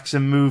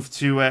Jackson move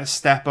to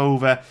step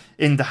over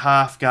into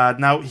half guard.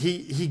 Now,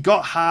 he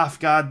got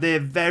half guard there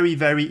very,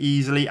 very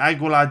easily.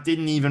 Aguilar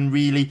didn't even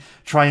really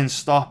try and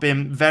stop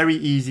him. Very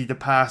easy to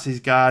pass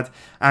his guard.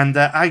 And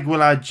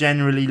Aguilar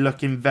generally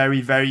looking very,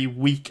 very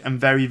weak and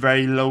very,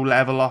 very low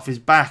level off his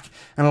back.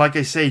 And like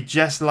I say,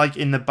 just like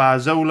in the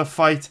Barzola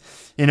fight,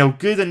 you know,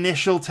 good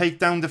initial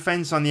takedown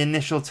defense on the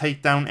initial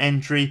takedown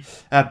entry.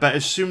 But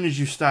as soon as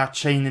you start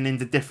chaining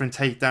into different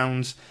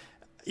takedowns,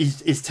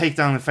 his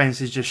takedown defense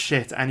is just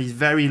shit, and he's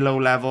very low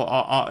level,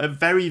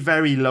 very,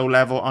 very low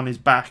level on his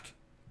back.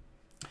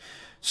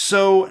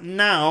 So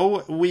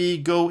now we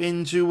go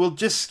into, we'll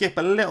just skip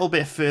a little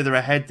bit further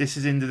ahead. This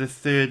is into the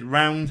third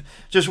round.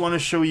 Just want to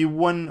show you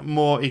one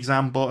more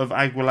example of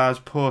Aguilar's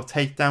poor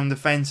takedown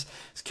defense.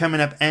 It's coming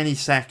up any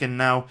second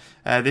now.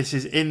 This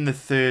is in the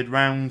third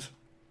round,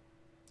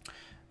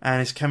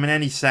 and it's coming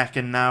any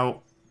second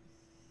now.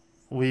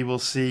 We will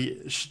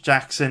see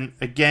Jackson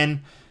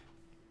again.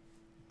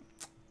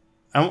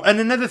 And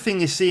another thing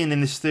you're seeing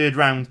in this third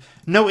round,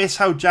 notice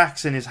how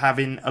Jackson is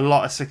having a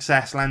lot of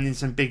success landing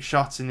some big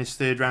shots in this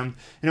third round.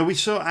 You know, we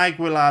saw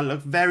Aguilar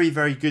look very,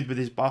 very good with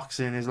his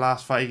boxing in his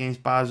last fight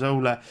against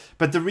Barzola.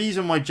 But the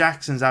reason why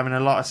Jackson's having a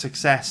lot of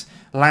success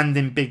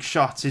landing big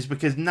shots is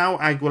because now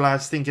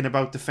Aguilar's thinking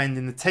about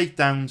defending the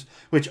takedowns,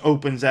 which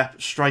opens up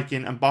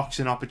striking and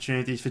boxing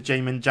opportunities for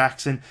Jamin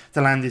Jackson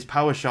to land his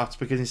power shots,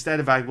 because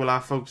instead of Aguilar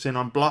focusing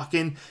on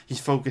blocking,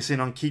 he's focusing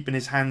on keeping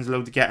his hands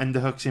low to get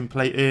underhooks in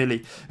play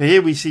early. But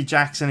here we see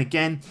Jackson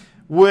again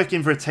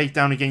working for a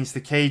takedown against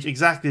the cage,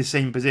 exactly the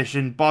same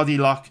position, body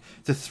lock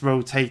to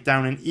throw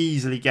takedown, and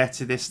easily gets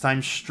it this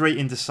time straight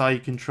into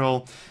side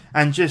control,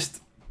 and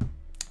just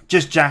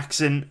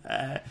Jackson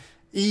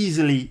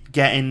easily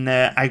getting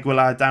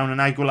Aguilar down,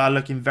 and Aguilar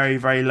looking very,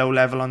 very low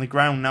level on the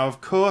ground. Now,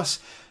 of course,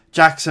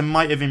 Jackson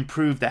might have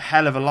improved a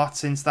hell of a lot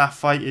since that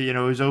fight. You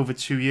know, it was over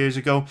 2 years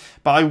ago.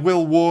 But I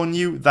will warn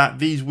you that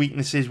these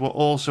weaknesses were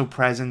also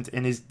present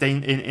in his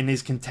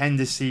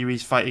Contender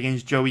Series fight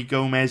against Joey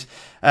Gomez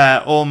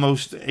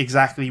almost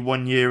exactly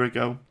 1 year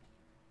ago.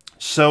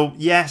 So,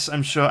 yes,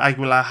 I'm sure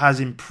Aguilar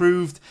has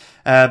improved,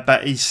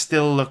 but he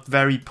still looked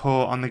very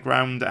poor on the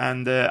ground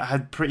and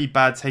had pretty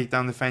bad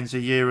takedown defense a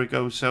year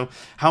ago. So,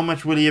 how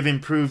much will he have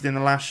improved in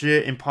the last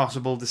year?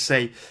 Impossible to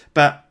say.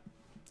 But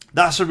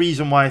that's the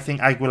reason why I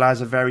think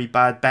Aguilar's a very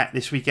bad bet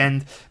this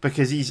weekend,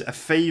 because he's a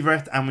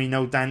favourite, and we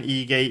know Dan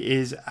Ige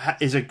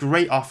is a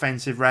great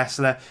offensive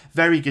wrestler,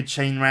 very good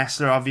chain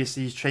wrestler.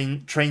 Obviously, he's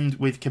trained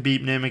with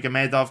Khabib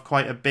Nurmagomedov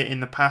quite a bit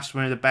in the past,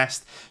 one of the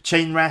best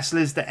chain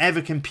wrestlers to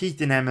ever compete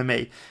in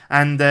MMA.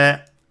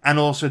 And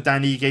also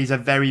Dan Ige is a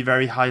very,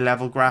 very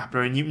high-level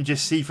grappler, and you can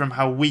just see from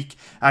how weak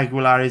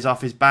Aguilar is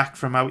off his back,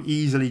 from how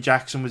easily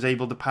Jackson was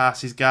able to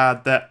pass his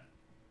guard, that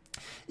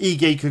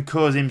Ige could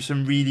cause him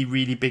some really,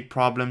 really big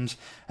problems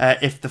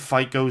if the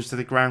fight goes to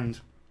the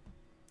ground.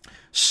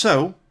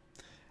 So,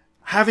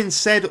 having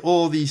said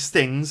all these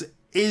things,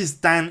 is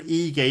Dan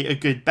Ige a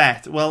good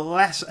bet? Well,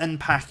 let's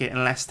unpack it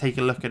and let's take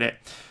a look at it.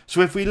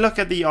 So if we look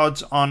at the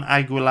odds on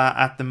Aguilar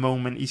at the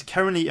moment, he's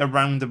currently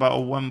around about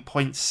a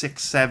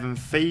 1.67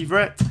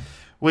 favourite,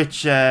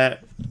 which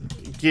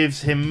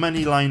gives him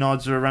money line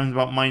odds of around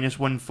about minus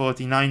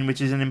 149, which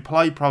is an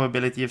implied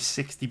probability of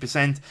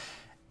 60%.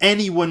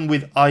 Anyone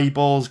with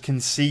eyeballs can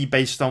see,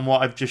 based on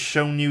what I've just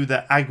shown you,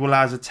 that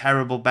Aguilar's a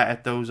terrible bet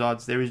at those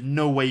odds. There is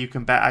no way you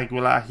can bet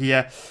Aguilar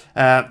here.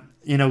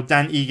 You know,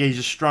 Dan Ige is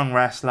a strong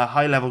wrestler,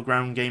 high-level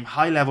ground game,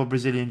 high-level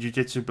Brazilian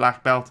Jiu-Jitsu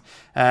black belt.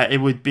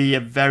 It would be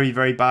a very,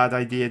 very bad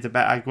idea to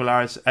bet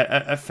Aguilar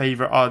at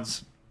favourite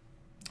odds.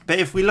 But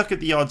if we look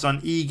at the odds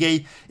on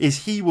Ige,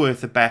 is he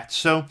worth a bet?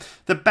 So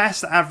the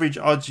best average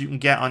odds you can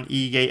get on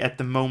Ige at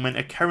the moment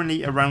are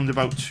currently around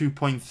about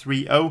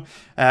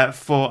 2.30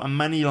 for a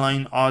money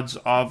line odds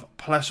of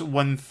plus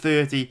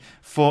 130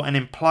 for an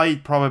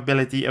implied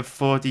probability of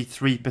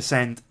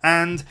 43%.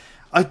 And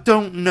I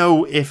don't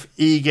know if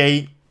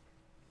Ige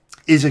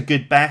is a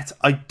good bet.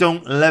 I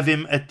don't love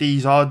him at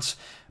these odds,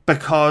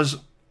 because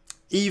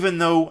even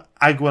though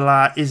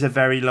Aguilar is a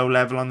very low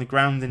level on the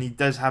ground and he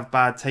does have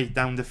bad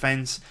takedown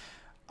defense,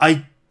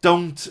 I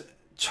don't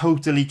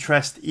totally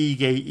trust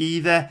Ige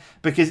either,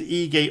 because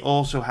Ige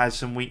also has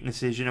some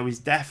weaknesses. You know, he's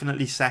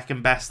definitely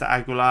second best to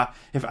Aguilar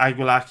if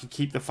Aguilar can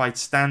keep the fight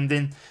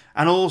standing.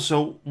 And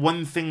also,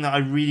 one thing that I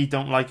really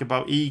don't like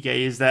about Ige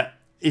is that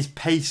his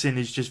pacing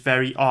is just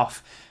very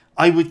off.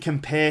 I would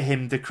compare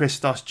him to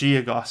Christos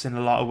Giagos in a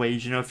lot of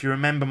ways. You know, if you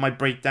remember my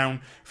breakdown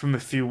from a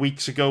few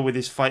weeks ago with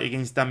his fight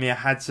against Damir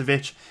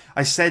Hadzovic,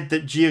 I said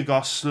that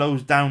Giagos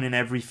slows down in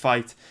every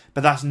fight,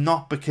 but that's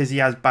not because he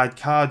has bad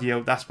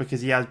cardio, that's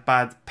because he has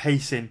bad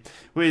pacing.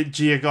 Where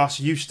Giagos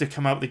used to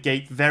come out the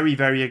gate very,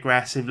 very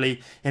aggressively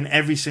in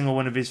every single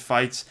one of his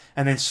fights,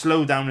 and then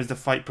slow down as the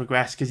fight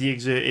progressed because he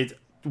exerted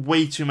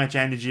way too much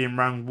energy in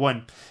round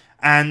one.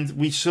 And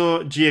we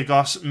saw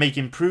Giagos make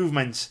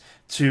improvements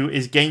to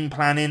his game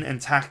planning and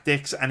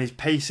tactics and his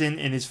pacing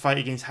in his fight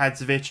against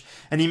Hadzovic,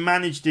 and he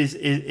managed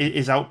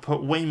his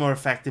output way more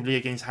effectively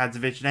against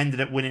Hadzovic and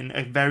ended up winning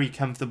a very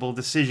comfortable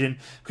decision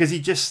because he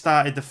just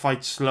started the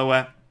fight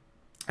slower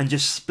and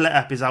just split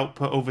up his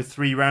output over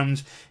 3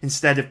 rounds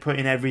instead of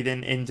putting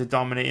everything into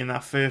dominating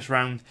that first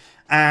round.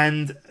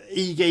 And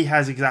Ige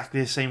has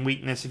exactly the same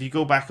weakness. If you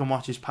go back and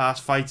watch his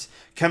past fights,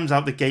 comes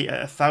out the gate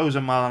at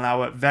 1,000 mile an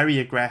hour, very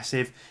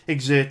aggressive,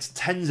 exerts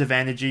tons of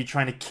energy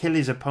trying to kill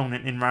his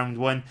opponent in round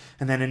 1,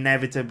 and then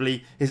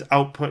inevitably his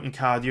output and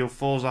cardio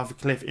falls off a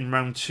cliff in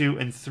round 2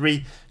 and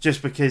 3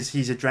 just because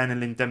he's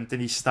adrenaline dumped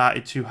and he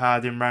started too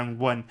hard in round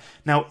 1.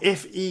 Now,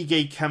 if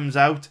Ige comes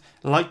out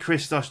like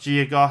Christos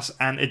Giagos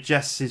and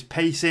adjusts his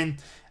pacing,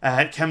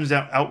 comes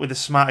out with a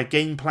smarter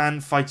game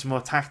plan, fights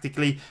more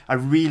tactically, I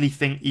really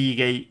think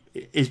Ige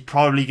is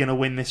probably going to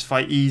win this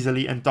fight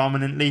easily and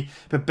dominantly.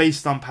 But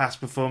based on past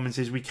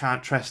performances, we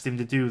can't trust him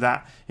to do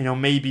that. You know,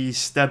 maybe he's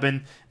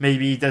stubborn,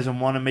 maybe he doesn't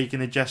want to make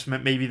an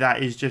adjustment, maybe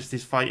that is just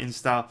his fighting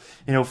style.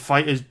 You know,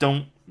 fighters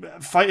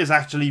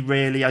actually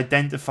rarely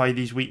identify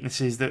these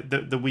weaknesses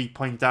that we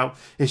point out.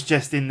 It's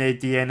just in their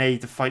DNA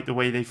to fight the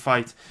way they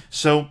fight.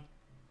 So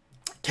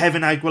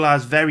Kevin Aguilar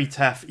is very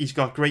tough. He's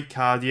got great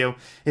cardio.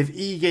 If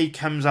Ige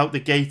comes out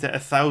the gate at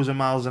 1,000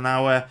 miles an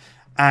hour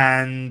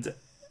and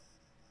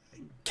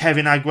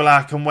Kevin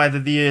Aguilar can weather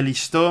the early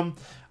storm,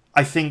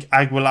 I think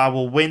Aguilar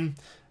will win.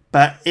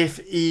 But if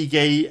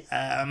Ige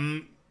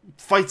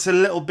fights a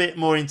little bit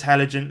more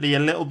intelligently, a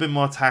little bit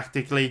more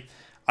tactically,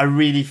 I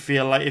really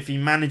feel like if he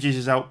manages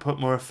his output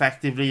more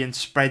effectively and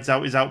spreads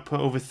out his output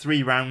over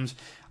 3 rounds,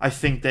 I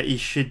think that he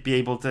should be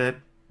able to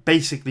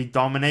basically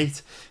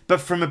dominate. But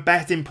from a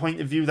betting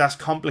point of view, that's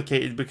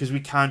complicated because we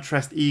can't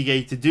trust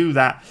Ige to do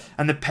that,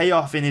 and the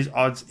payoff in his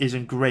odds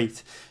isn't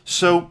great.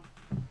 So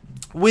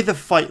with a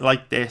fight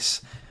like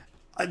this,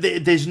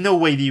 there's no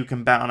way that you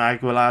can bet on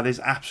Aguilar. There's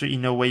absolutely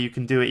no way you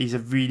can do it. He's a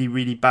really,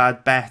 really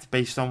bad bet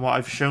based on what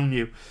I've shown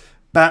you.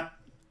 But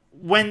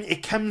when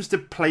it comes to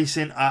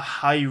placing a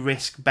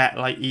high-risk bet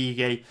like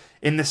Ige,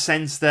 in the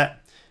sense that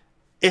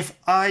if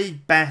I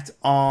bet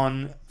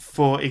on,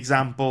 for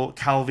example,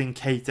 Calvin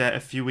Kattar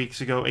a few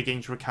weeks ago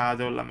against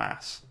Ricardo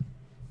Lamas,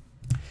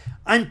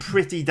 I'm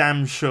pretty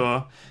damn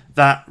sure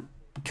that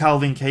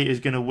Calvin Kattar is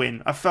going to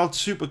win. I felt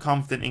super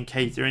confident in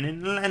Kattar,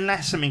 and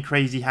unless something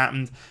crazy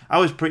happened, I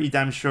was pretty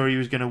damn sure he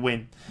was going to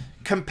win.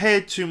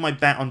 Compared to my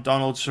bet on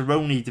Donald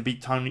Cerrone to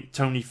beat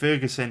Tony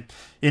Ferguson,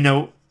 you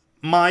know,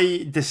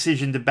 my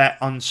decision to bet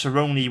on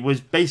Cerrone was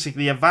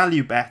basically a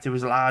value bet. It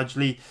was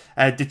largely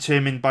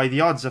determined by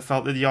the odds. I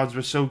felt that the odds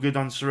were so good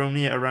on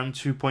Cerrone at around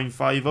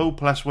 2.50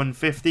 plus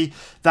 150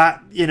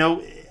 that, you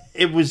know,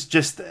 it was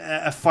just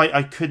a fight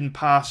I couldn't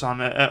pass on,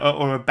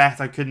 or a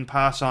bet I couldn't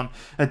pass on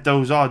at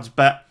those odds.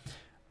 But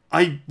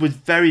I was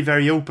very,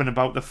 very open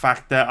about the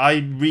fact that I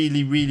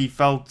really, really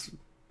felt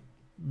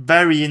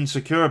very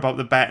insecure about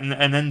the bet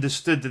and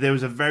understood that there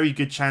was a very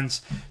good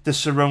chance that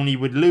Cerrone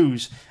would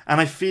lose. And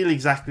I feel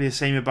exactly the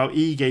same about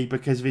Ige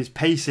because of his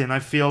pacing. I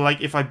feel like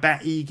if I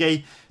bet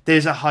Ige,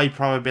 there's a high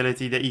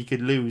probability that he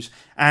could lose.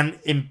 And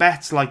in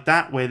bets like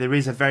that, where there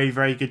is a very,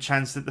 very good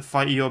chance that the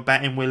fighter you're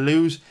betting will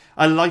lose,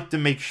 I like to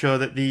make sure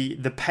that the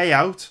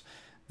payout,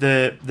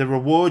 the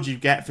reward you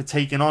get for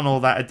taking on all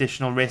that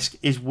additional risk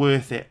is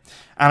worth it.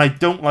 And I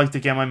don't like to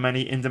get my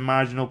money into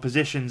marginal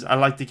positions. I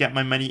like to get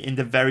my money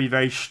into very,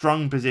 very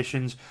strong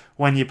positions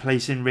when you're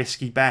placing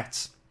risky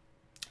bets.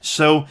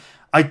 So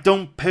I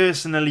don't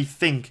personally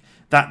think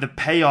that the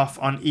payoff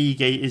on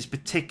Ige is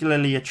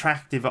particularly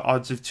attractive at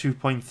odds of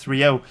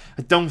 2.30.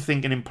 I don't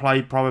think an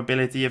implied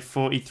probability of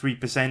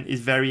 43% is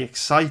very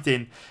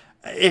exciting.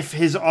 If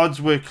his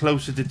odds were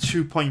closer to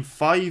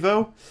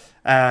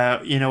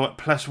 2.50, you know, at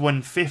plus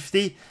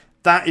 150,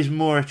 that is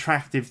more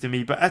attractive to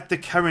me. But at the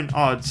current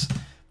odds,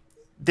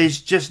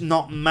 there's just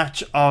not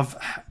much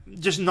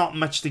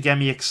to get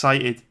me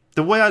excited.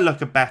 The way I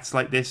look at bets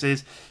like this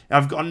is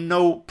I've got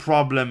no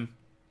problem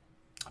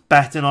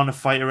betting on a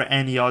fighter at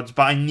any odds,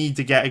 but I need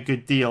to get a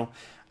good deal.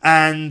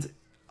 And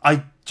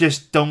I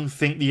just don't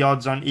think the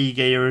odds on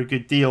Ige are a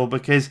good deal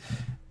because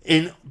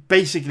in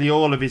basically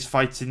all of his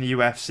fights in the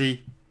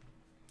UFC,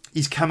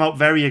 he's come out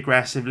very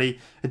aggressively,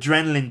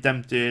 adrenaline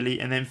dumped early,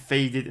 and then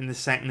faded in the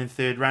second and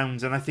third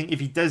rounds. And I think if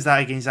he does that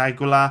against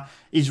Aguilar,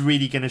 he's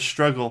really going to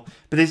struggle.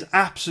 But there's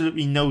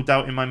absolutely no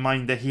doubt in my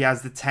mind that he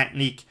has the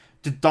technique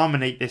to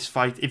dominate this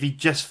fight if he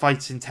just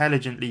fights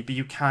intelligently, but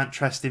you can't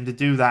trust him to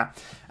do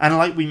that. And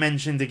like we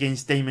mentioned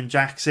against Damon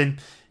Jackson,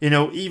 you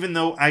know, even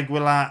though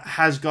Aguilar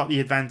has got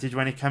the advantage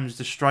when it comes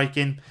to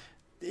striking,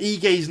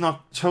 Ige's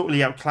not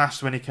totally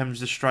outclassed when it comes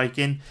to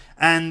striking,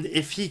 and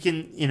if he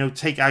can, you know,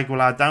 take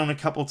Aguilar down a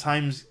couple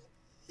times,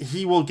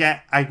 he will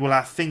get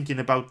Aguilar thinking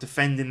about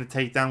defending the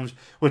takedowns,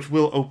 which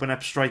will open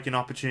up striking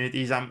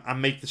opportunities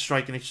and make the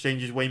striking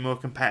exchanges way more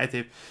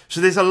competitive. So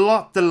there's a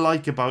lot to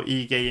like about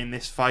Ige in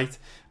this fight,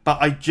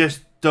 but I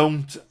just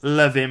don't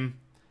love him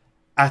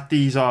at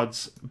these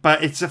odds.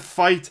 But it's a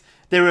fight.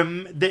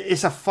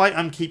 It's a fight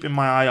I'm keeping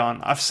my eye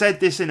on. I've said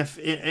this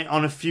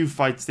on a few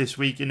fights this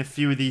week in a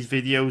few of these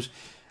videos.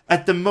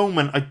 At the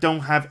moment, I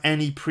don't have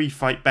any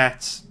pre-fight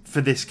bets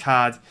for this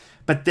card,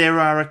 but there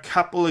are a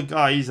couple of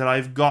guys that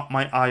I've got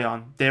my eye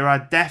on. There are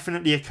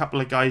definitely a couple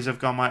of guys I've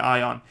got my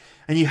eye on.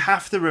 And you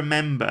have to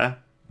remember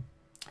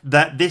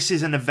that this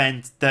is an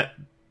event that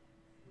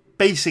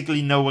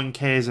basically no one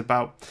cares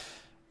about.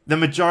 The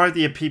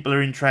majority of people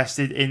are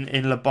interested in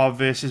Labov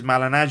versus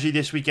Malignaggi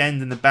this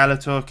weekend in the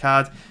Bellator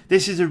card.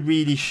 This is a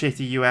really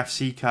shitty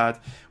UFC card,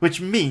 which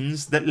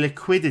means that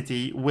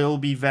liquidity will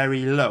be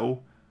very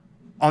low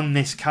on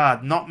this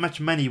card. Not much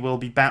money will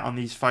be bet on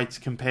these fights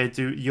compared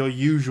to your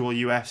usual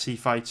UFC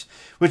fights,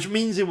 which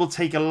means it will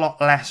take a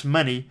lot less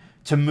money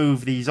to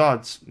move these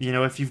odds. You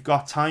know, if you've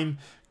got time,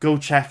 go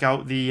check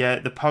out the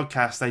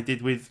podcast I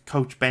did with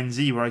Coach Ben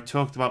Z, where I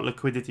talked about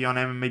liquidity on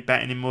MMA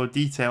betting in more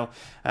detail.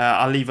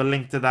 I'll leave a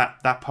link to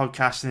that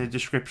podcast in the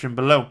description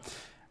below.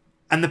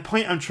 And the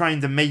point I'm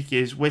trying to make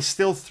is we're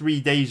still 3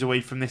 days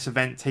away from this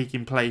event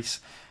taking place,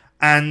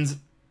 and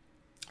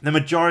the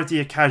majority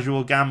of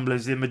casual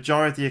gamblers, the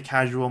majority of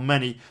casual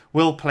money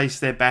will place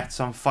their bets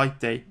on fight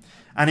day.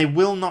 And it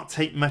will not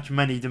take much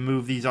money to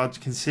move these odds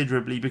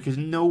considerably because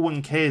no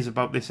one cares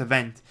about this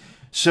event.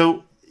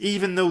 So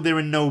even though there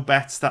are no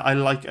bets that I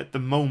like at the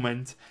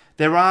moment,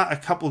 there are a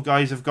couple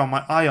guys I've got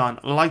my eye on,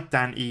 like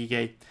Dan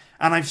Ige.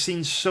 And I've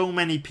seen so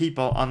many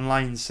people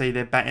online say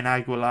they're betting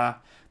Aguilar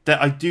that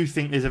I do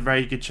think there's a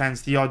very good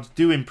chance the odds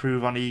do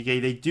improve on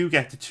Ige. They do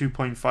get to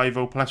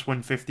 2.50 plus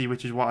 150,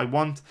 which is what I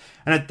want.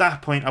 And at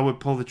that point, I would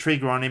pull the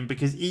trigger on him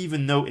because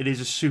even though it is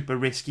a super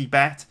risky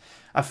bet,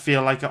 I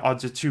feel like at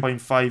odds of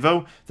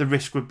 2.50, the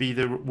risk would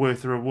be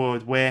worth the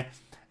reward. Where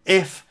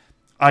if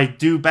I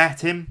do bet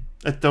him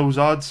at those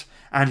odds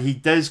and he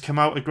does come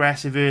out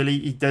aggressive early,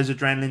 he does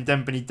adrenaline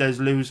dump and he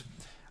does lose,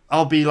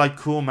 I'll be like,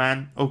 cool,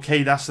 man.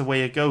 Okay, that's the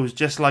way it goes.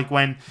 Just like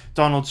when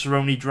Donald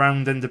Cerrone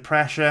drowned under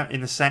pressure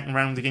in the second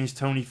round against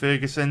Tony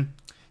Ferguson.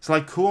 It's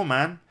like, cool,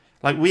 man.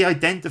 Like, we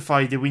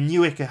identified it. We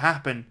knew it could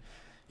happen.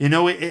 You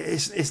know,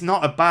 it's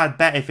not a bad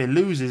bet if it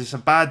loses. It's a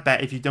bad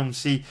bet if you don't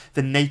see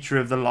the nature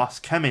of the loss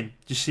coming. Do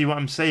you see what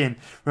I'm saying?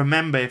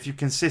 Remember, if you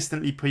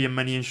consistently put your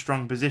money in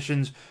strong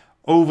positions,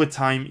 over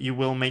time you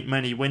will make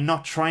money. We're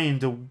not trying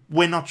to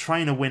win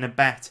a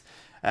bet.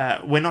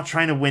 We're not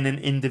trying to win an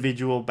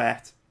individual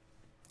bet.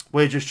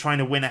 We're just trying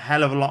to win a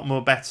hell of a lot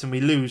more bets than we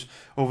lose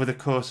over the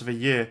course of a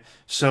year.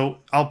 So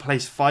I'll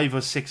place 500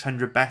 or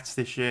 600 bets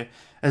this year.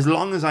 As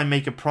long as I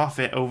make a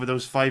profit over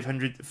those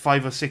 500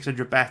 or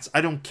 600 bets,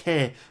 I don't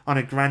care on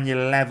a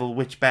granular level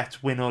which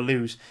bets win or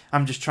lose.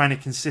 I'm just trying to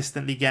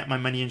consistently get my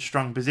money in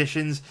strong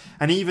positions.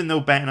 And even though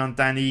betting on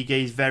Dan Ige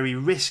is very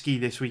risky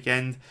this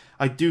weekend,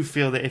 I do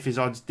feel that if his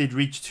odds did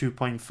reach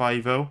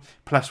 2.50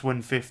 plus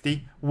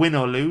 150, win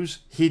or lose,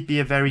 he'd be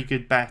a very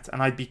good bet.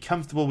 And I'd be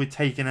comfortable with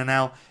taking an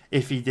L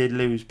if he did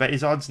lose. But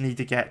his odds need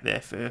to get there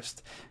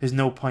first. There's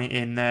no point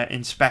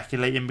in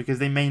speculating because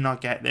they may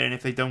not get there. And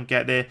if they don't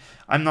get there,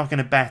 I'm not going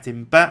to bet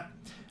him. But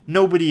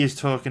nobody is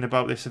talking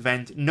about this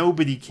event.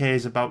 Nobody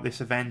cares about this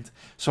event.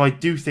 So I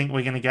do think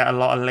we're going to get a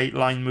lot of late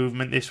line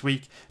movement this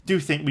week. Do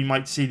think we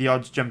might see the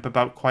odds jump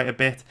about quite a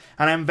bit.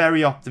 And I'm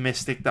very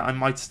optimistic that I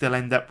might still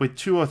end up with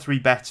 2 or 3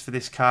 bets for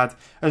this card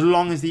as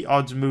long as the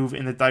odds move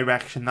in the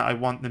direction that I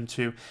want them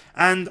to.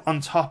 And on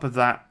top of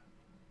that,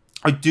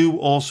 I do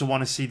also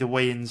want to see the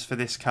weigh-ins for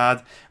this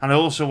card, and I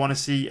also want to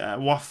see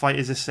what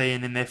fighters are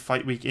saying in their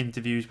fight week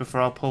interviews before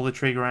I'll pull the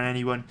trigger on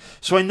anyone.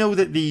 So I know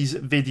that these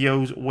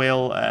videos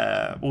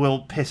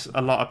will piss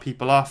a lot of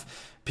people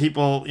off.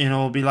 People, you know,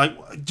 will be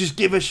like, just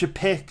give us your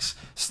picks,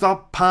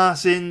 stop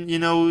passing, you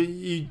know,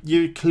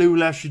 you're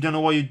clueless, you don't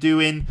know what you're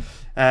doing.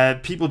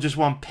 People just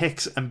want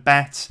picks and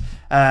bets,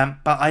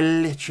 but I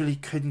literally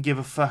couldn't give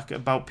a fuck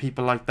about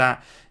people like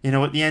that. You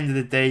know, at the end of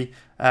the day,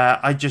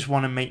 I just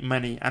want to make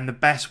money, and the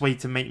best way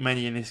to make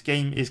money in this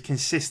game is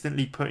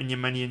consistently putting your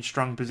money in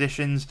strong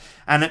positions.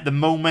 And at the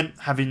moment,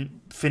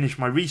 having finished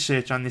my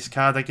research on this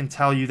card, I can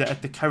tell you that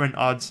at the current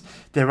odds,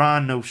 there are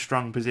no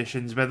strong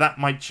positions, but that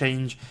might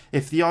change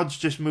if the odds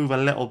just move a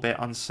little bit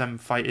on some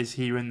fighters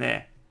here and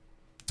there.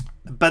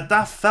 But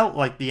that felt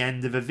like the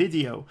end of a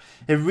video.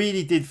 It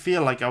really did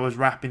feel like I was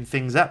wrapping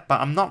things up, but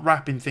I'm not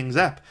wrapping things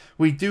up.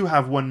 We do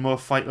have one more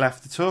fight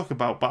left to talk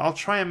about, but I'll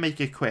try and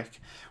make it quick.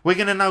 We're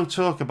going to now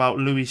talk about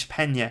Luis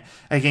Pena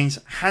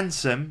against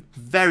handsome,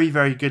 very,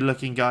 very good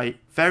looking guy,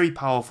 very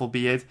powerful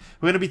beard.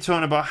 We're going to be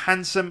talking about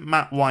handsome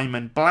Matt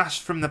Wyman,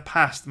 blast from the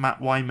past Matt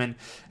Wyman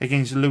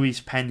against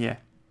Luis Pena.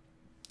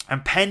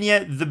 And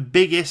Pena, the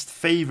biggest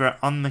favourite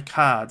on the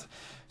card.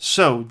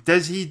 So,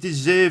 does he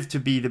deserve to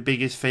be the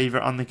biggest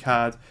favourite on the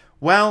card?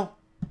 Well,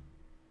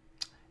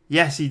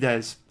 yes he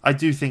does. I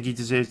do think he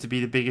deserves to be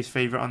the biggest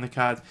favourite on the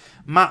card.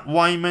 Matt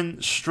Wyman,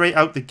 straight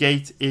out the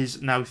gate,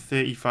 is now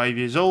 35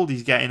 years old.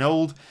 He's getting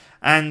old.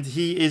 And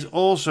he is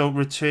also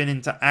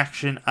returning to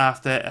action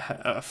after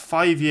a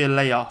 5-year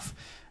layoff,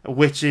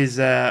 which is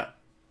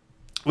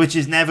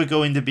never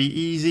going to be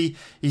easy.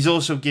 He's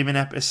also given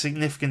up a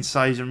significant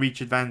size and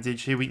reach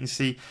advantage. Here we can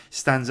see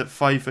stands at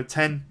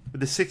 5'10"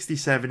 with a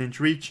 67-inch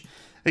reach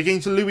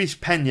against Luis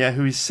Pena,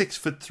 who is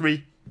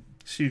 6'3",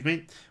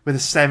 with a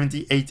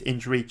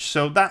 78-inch reach.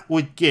 So that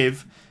would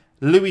give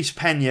Luis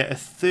Pena a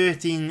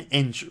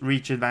 13-inch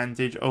reach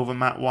advantage over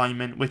Matt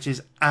Wiman, which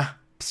is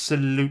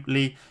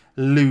absolutely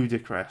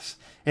ludicrous.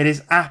 It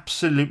is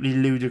absolutely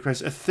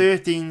ludicrous. A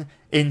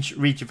 13-inch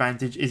reach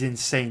advantage is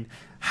insane.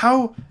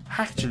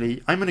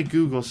 Actually, I'm going to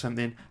Google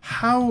something.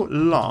 How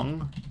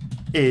long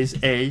is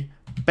a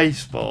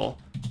baseball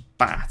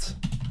bat?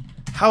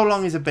 How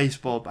long is a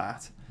baseball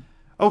bat?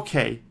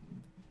 Okay.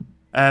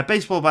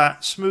 Baseball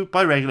bat, smooth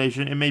by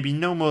regulation, it may be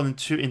no more than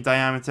 2 in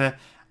diameter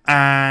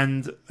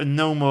and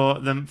no more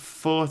than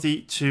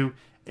 42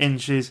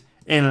 inches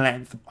in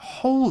length.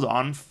 Hold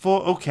on,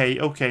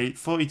 okay,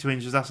 42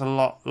 inches, that's a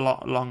lot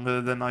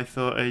longer than I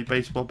thought a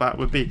baseball bat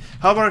would be.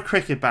 How about a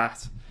cricket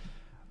bat?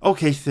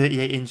 Okay,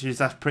 38 inches,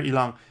 that's pretty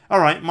long.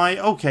 Alright,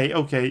 okay,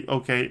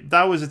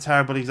 that was a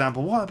terrible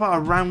example. What about a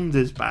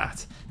rounder's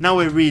bat? Now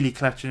we're really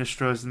clutching at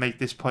straws to make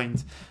this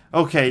point.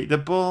 Okay, the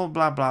ball,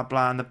 blah, blah,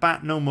 blah, and the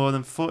bat no more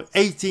than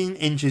 18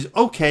 inches.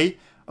 Okay,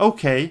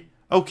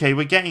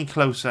 we're getting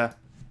closer.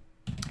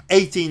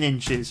 18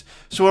 inches.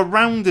 So a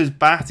rounder's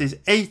bat is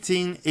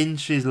 18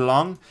 inches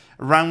long.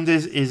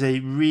 Rounders is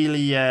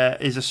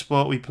a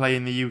sport we play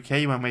in the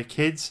UK when we're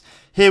kids.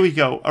 Here we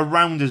go. A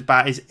rounder's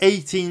bat is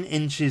 18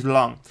 inches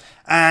long.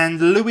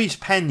 And Luis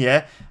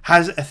Pena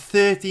has a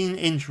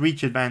 13-inch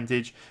reach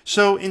advantage.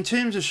 So in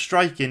terms of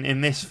striking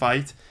in this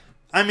fight,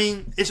 I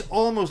mean, it's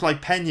almost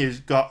like Pena's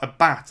got a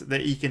bat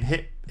that he can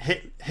hit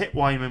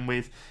Wiman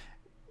with.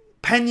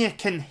 Pena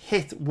can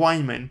hit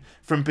Wiman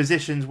from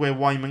positions where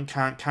Wiman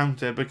can't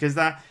counter, because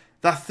that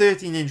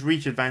 13-inch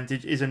reach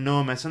advantage is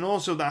enormous, and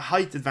also that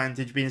height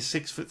advantage being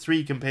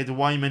 6'3" compared to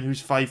Wiman,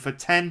 who's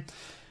 5'10".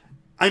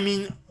 I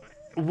mean,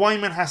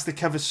 Wiman has to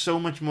cover so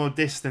much more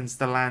distance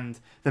to land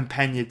than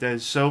Pena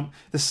does. So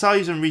the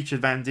size and reach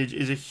advantage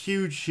is a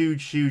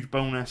huge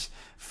bonus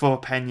for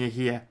Pena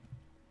here.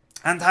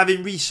 And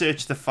having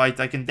researched the fight,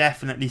 I can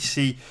definitely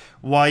see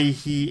why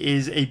he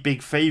is a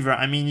big favourite.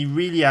 I mean, he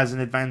really has an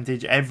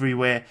advantage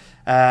everywhere.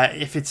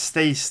 If it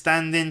stays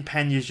standing,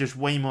 Pena's just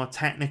way more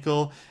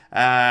technical,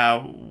 throws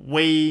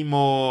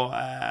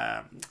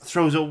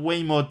a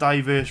way more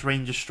diverse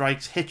range of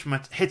strikes,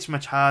 hits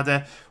much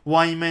harder.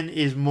 Wiman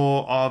is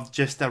more of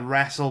just a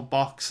wrestle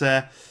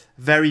boxer.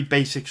 Very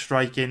basic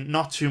striking,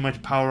 not too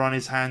much power on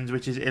his hands,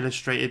 which is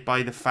illustrated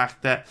by the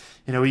fact that,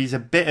 you know, he's a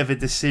bit of a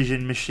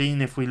decision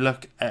machine. If we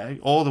look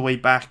all the way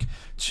back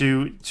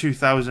to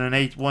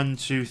 2008, 1,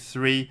 2,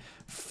 3,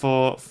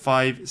 4,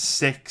 5,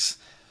 6,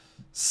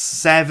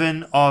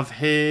 7 of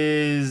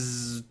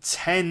his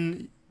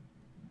 10...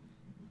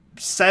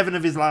 7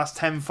 of his last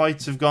 10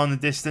 fights have gone the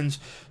distance.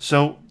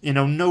 So, you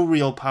know, no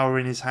real power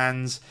in his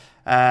hands.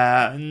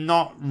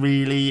 Not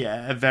really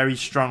a very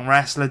strong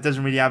wrestler,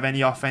 doesn't really have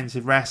any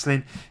offensive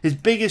wrestling. His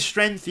biggest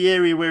strength, the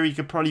area where he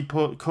could probably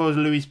cause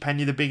Luis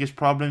Pena the biggest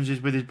problems,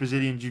 is with his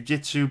Brazilian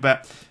Jiu-Jitsu,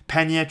 but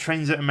Pena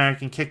trains at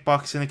American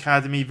Kickboxing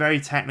Academy, very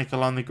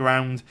technical on the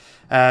ground,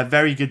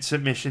 very good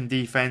submission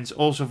defense,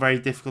 also very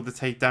difficult to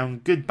take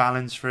down, good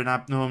balance for an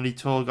abnormally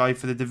tall guy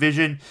for the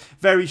division,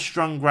 very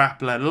strong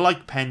grappler,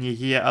 like Pena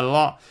here a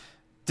lot,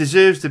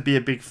 deserves to be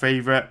a big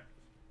favourite.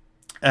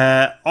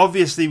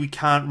 Obviously, we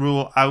can't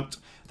rule out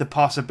the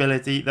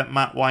possibility that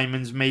Matt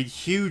Wiman's made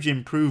huge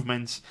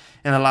improvements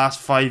in the last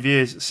 5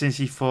 years since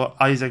he fought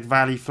Isaac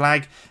Valley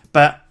Flag,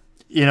 but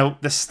you know,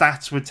 the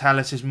stats would tell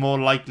us it's more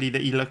likely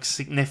that he looks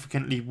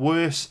significantly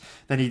worse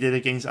than he did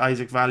against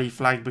Isaac Valley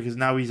Flag, because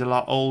now he's a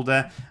lot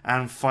older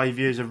and 5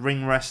 years of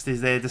ring rust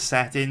is there to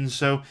set in.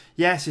 So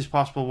yes, it's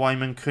possible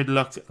Wiman could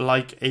look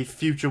like a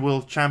future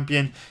world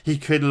champion. He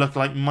could look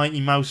like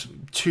Mighty Mouse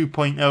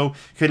 2.0,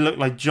 could look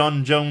like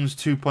John Jones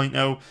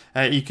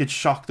 2.0. He could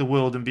shock the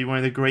world and be one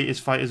of the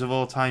greatest fighters of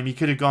all time. He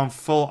could have gone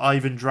full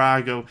Ivan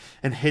Drago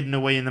and hidden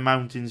away in the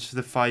mountains for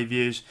the 5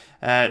 years,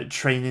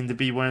 training to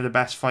be one of the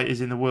best fighters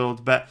in the world.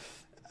 But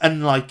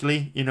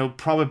unlikely, you know,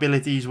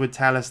 probabilities would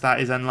tell us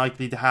that is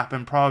unlikely to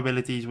happen.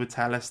 Probabilities would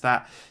tell us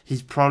that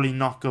he's probably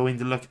not going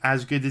to look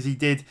as good as he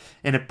did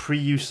in a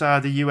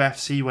pre-USADA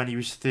UFC when he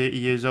was 30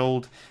 years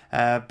old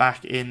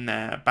back in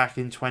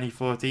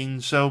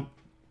 2014. So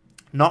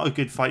not a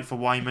good fight for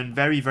Wiman.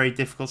 Very, very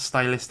difficult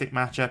stylistic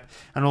matchup,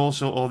 and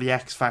also all the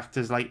X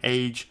factors like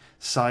age,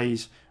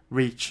 size,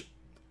 reach,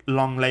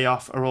 long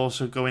layoff are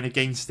also going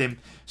against him.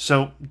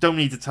 So don't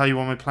need to tell you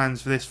what my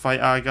plans for this fight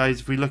are,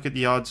 guys. If we look at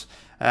the odds,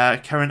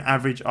 current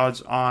average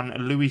odds on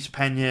Luis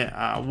Pena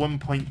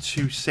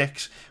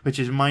 1.26, which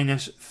is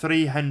minus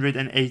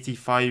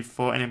 385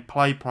 for an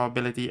implied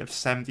probability of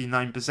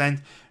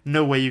 79%.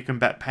 No way you can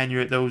bet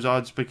Pena at those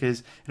odds,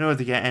 because in order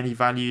to get any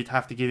value, you'd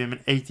have to give him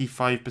an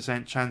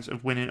 85% chance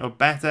of winning or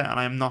better, and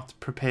I am not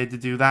prepared to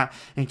do that.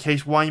 In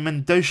case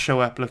Wiman does show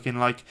up looking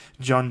like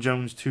John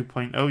Jones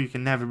 2.0, you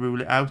can never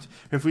rule it out.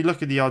 If we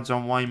look at the odds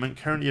on Wiman,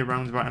 currently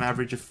around about an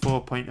average of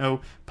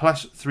 4.0,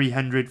 plus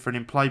 300 for an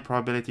implied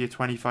probability of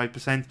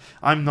 25%.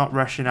 I'm not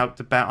rushing out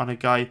to bet on a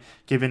guy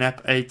giving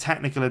up a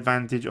technical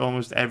advantage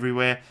almost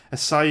everywhere, a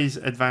size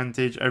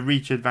advantage, a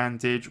reach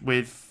advantage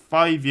with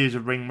 5 years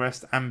of ring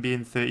rust and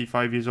being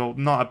 35 years old.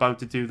 Not about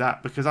to do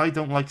that because I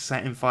don't like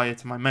setting fire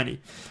to my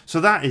money. So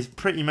that is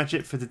pretty much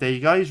it for today,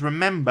 guys.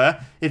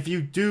 Remember, if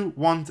you do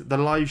want the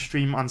live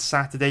stream on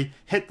Saturday,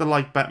 hit the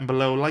like button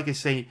below. Like I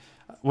say,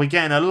 we're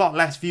getting a lot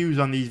less views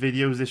on these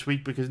videos this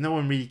week because no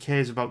one really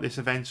cares about this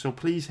event. So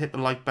please hit the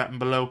like button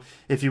below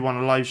if you want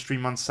a live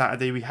stream on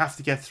Saturday. We have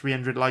to get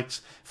 300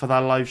 likes for that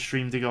live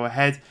stream to go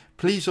ahead.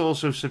 Please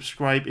also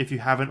subscribe if you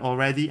haven't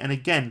already. And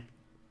again,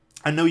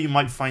 I know you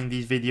might find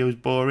these videos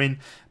boring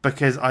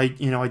because I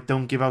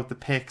don't give out the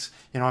picks.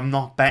 I'm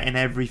not betting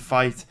every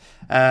fight.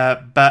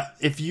 But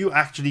if you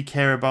actually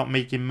care about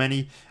making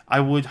money, I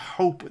would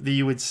hope that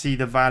you would see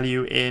the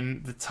value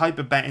in the type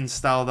of betting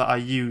style that I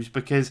use,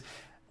 because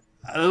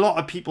a lot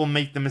of people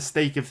make the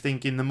mistake of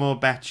thinking the more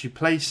bets you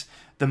place,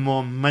 the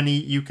more money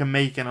you can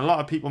make. And a lot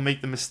of people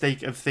make the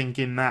mistake of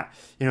thinking that,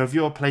 if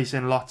you're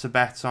placing lots of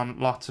bets on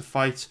lots of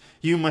fights,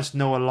 you must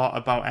know a lot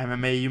about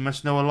MMA, you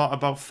must know a lot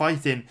about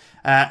fighting.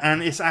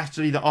 And it's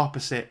actually the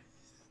opposite.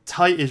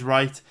 Tight is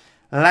right.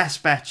 Less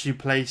bets you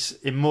place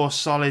in more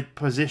solid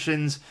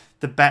positions,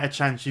 the better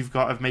chance you've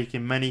got of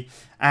making money.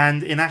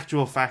 And in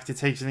actual fact, it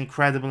takes an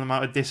incredible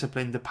amount of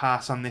discipline to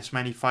pass on this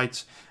many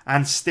fights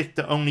and stick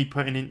to only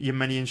putting in your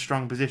money in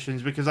strong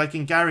positions, because I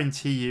can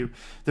guarantee you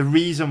the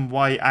reason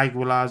why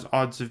Aguilar's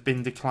odds have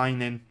been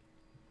declining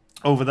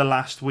over the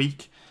last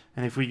week,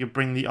 and if we could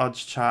bring the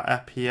odds chart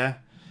up here,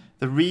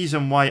 the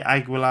reason why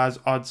Aguilar's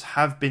odds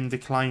have been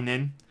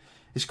declining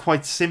is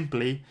quite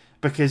simply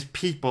because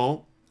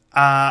people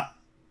are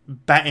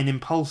betting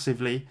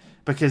impulsively,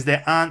 because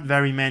there aren't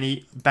very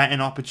many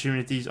betting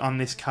opportunities on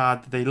this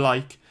card that they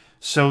like,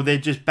 so they're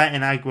just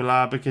betting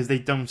Aguilar because they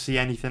don't see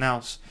anything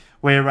else.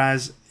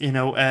 Whereas,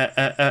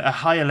 a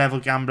higher level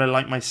gambler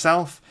like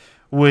myself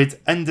would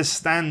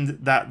understand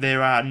that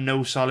there are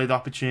no solid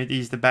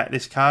opportunities to bet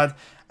this card,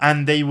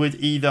 and they would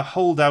either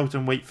hold out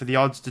and wait for the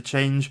odds to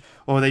change,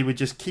 or they would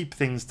just keep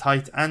things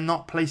tight and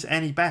not place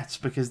any bets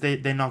because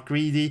they're not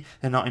greedy,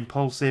 they're not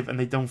impulsive, and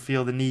they don't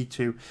feel the need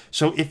to.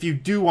 So if you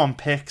do want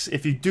picks,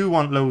 if you do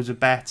want loads of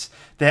bets,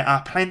 there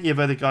are plenty of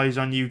other guys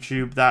on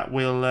YouTube that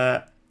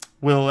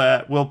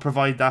will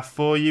provide that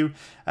for you,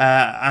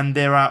 and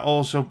there are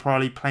also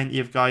probably plenty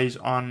of guys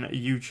on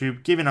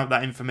YouTube giving out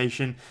that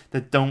information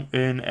that don't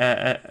earn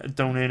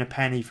a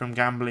penny from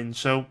gambling.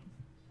 So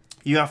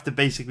you have to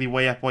basically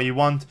weigh up what you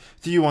want.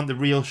 Do you want the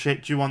real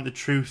shit? Do you want the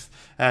truth?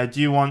 Do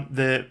you want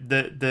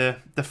the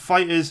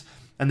fighters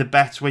and the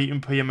bets where you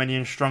can put your money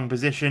in a strong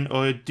position,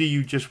 or do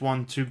you just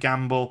want to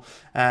gamble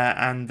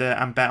and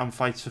bet on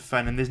fights for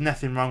fun? And there's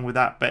nothing wrong with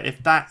that. But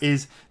if that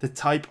is the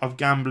type of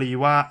gambler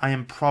you are, I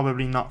am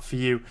probably not for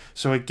you.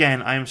 So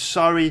again, I am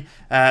sorry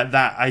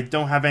that I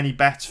don't have any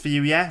bets for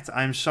you yet.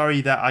 I'm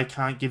sorry that I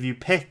can't give you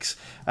picks,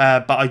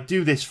 but I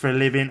do this for a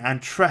living,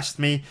 and trust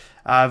me,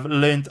 I've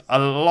learned a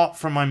lot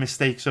from my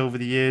mistakes over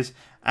the years,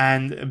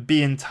 and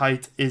being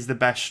tight is the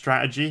best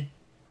strategy.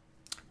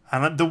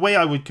 And the way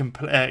I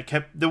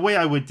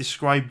would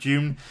describe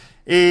June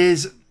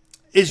is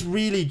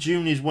really,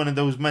 June is one of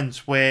those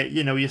months where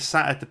you're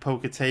sat at the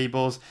poker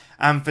tables,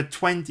 and for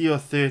 20 or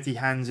 30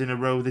 hands in a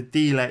row, the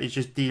dealer is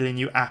just dealing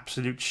you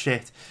absolute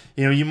shit.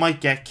 You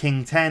might get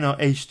King 10 or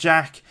Ace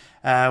Jack,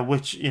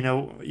 which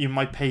you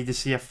might pay to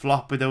see a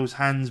flop with those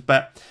hands,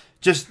 but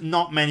just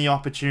not many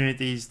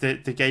opportunities to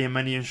get your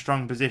money in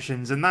strong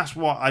positions. And that's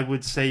what I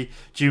would say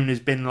June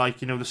has been like.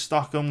 The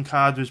Stockholm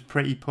card was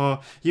pretty poor.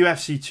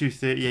 UFC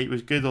 238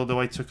 was good, although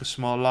I took a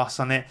small loss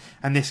on it.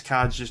 And this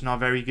card's just not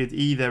very good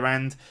either.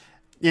 And,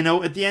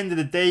 at the end of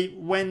the day,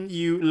 when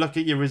you look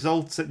at your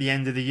results at the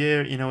end of the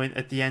year,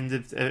 at the end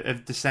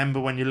of December,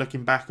 when you're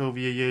looking back over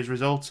your year's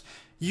results,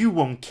 you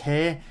won't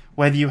care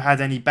whether you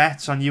had any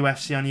bets on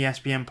UFC on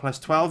ESPN plus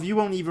 12. You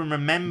won't even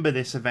remember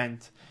this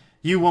event.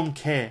 You won't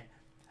care.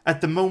 At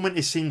the moment,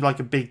 it seemed like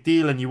a big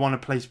deal, and you want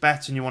to place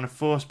bets and you want to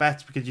force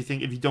bets because you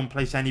think if you don't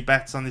place any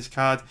bets on this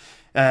card,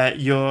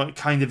 you're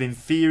kind of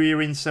inferior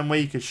in some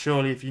way, because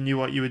surely if you knew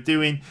what you were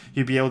doing,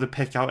 you'd be able to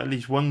pick out at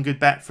least one good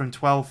bet from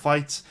 12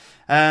 fights.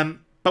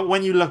 But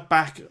when you look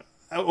back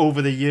over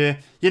the year,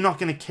 you're not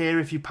going to care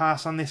if you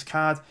pass on this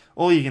card.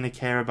 All you're going to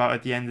care about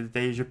at the end of the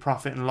day is your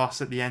profit and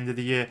loss at the end of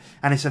the year.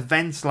 And it's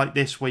events like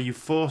this where you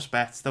force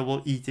bets that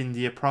will eat into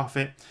your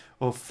profit,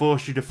 or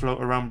force you to float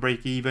around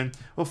break even,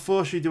 or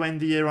force you to end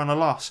the year on a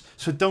loss.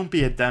 So don't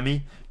be a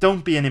dummy.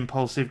 Don't be an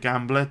impulsive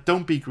gambler.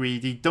 Don't be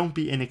greedy. Don't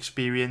be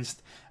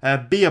inexperienced.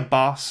 Be a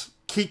boss.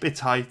 Keep it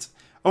tight.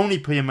 Only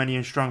put your money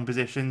in strong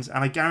positions.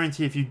 And I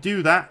guarantee if you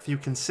do that, if you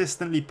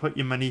consistently put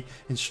your money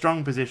in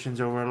strong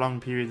positions over a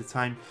long period of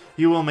time,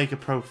 you will make a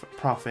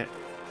profit.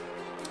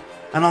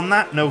 And on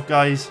that note,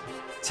 guys,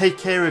 take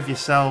care of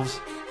yourselves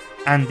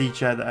and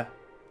each other.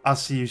 I'll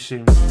see you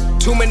soon.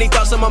 Too many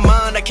thoughts on my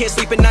mind, I can't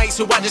sleep at night,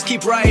 so I just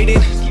keep writing.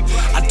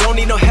 I don't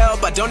need no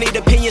help, I don't need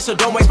opinions, so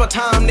don't waste my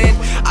time then.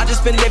 I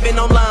just been living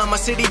online, my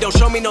city don't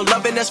show me no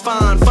loving, that's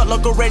fine. Fuck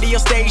local radio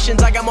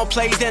stations, I got more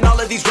plays than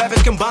all of these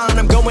rappers combined.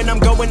 I'm going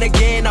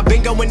again, I've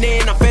been going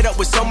in, I'm fed up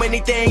with so many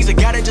things, I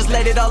gotta just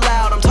let it all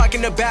out. I'm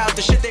talking about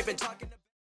the shit they've been talking.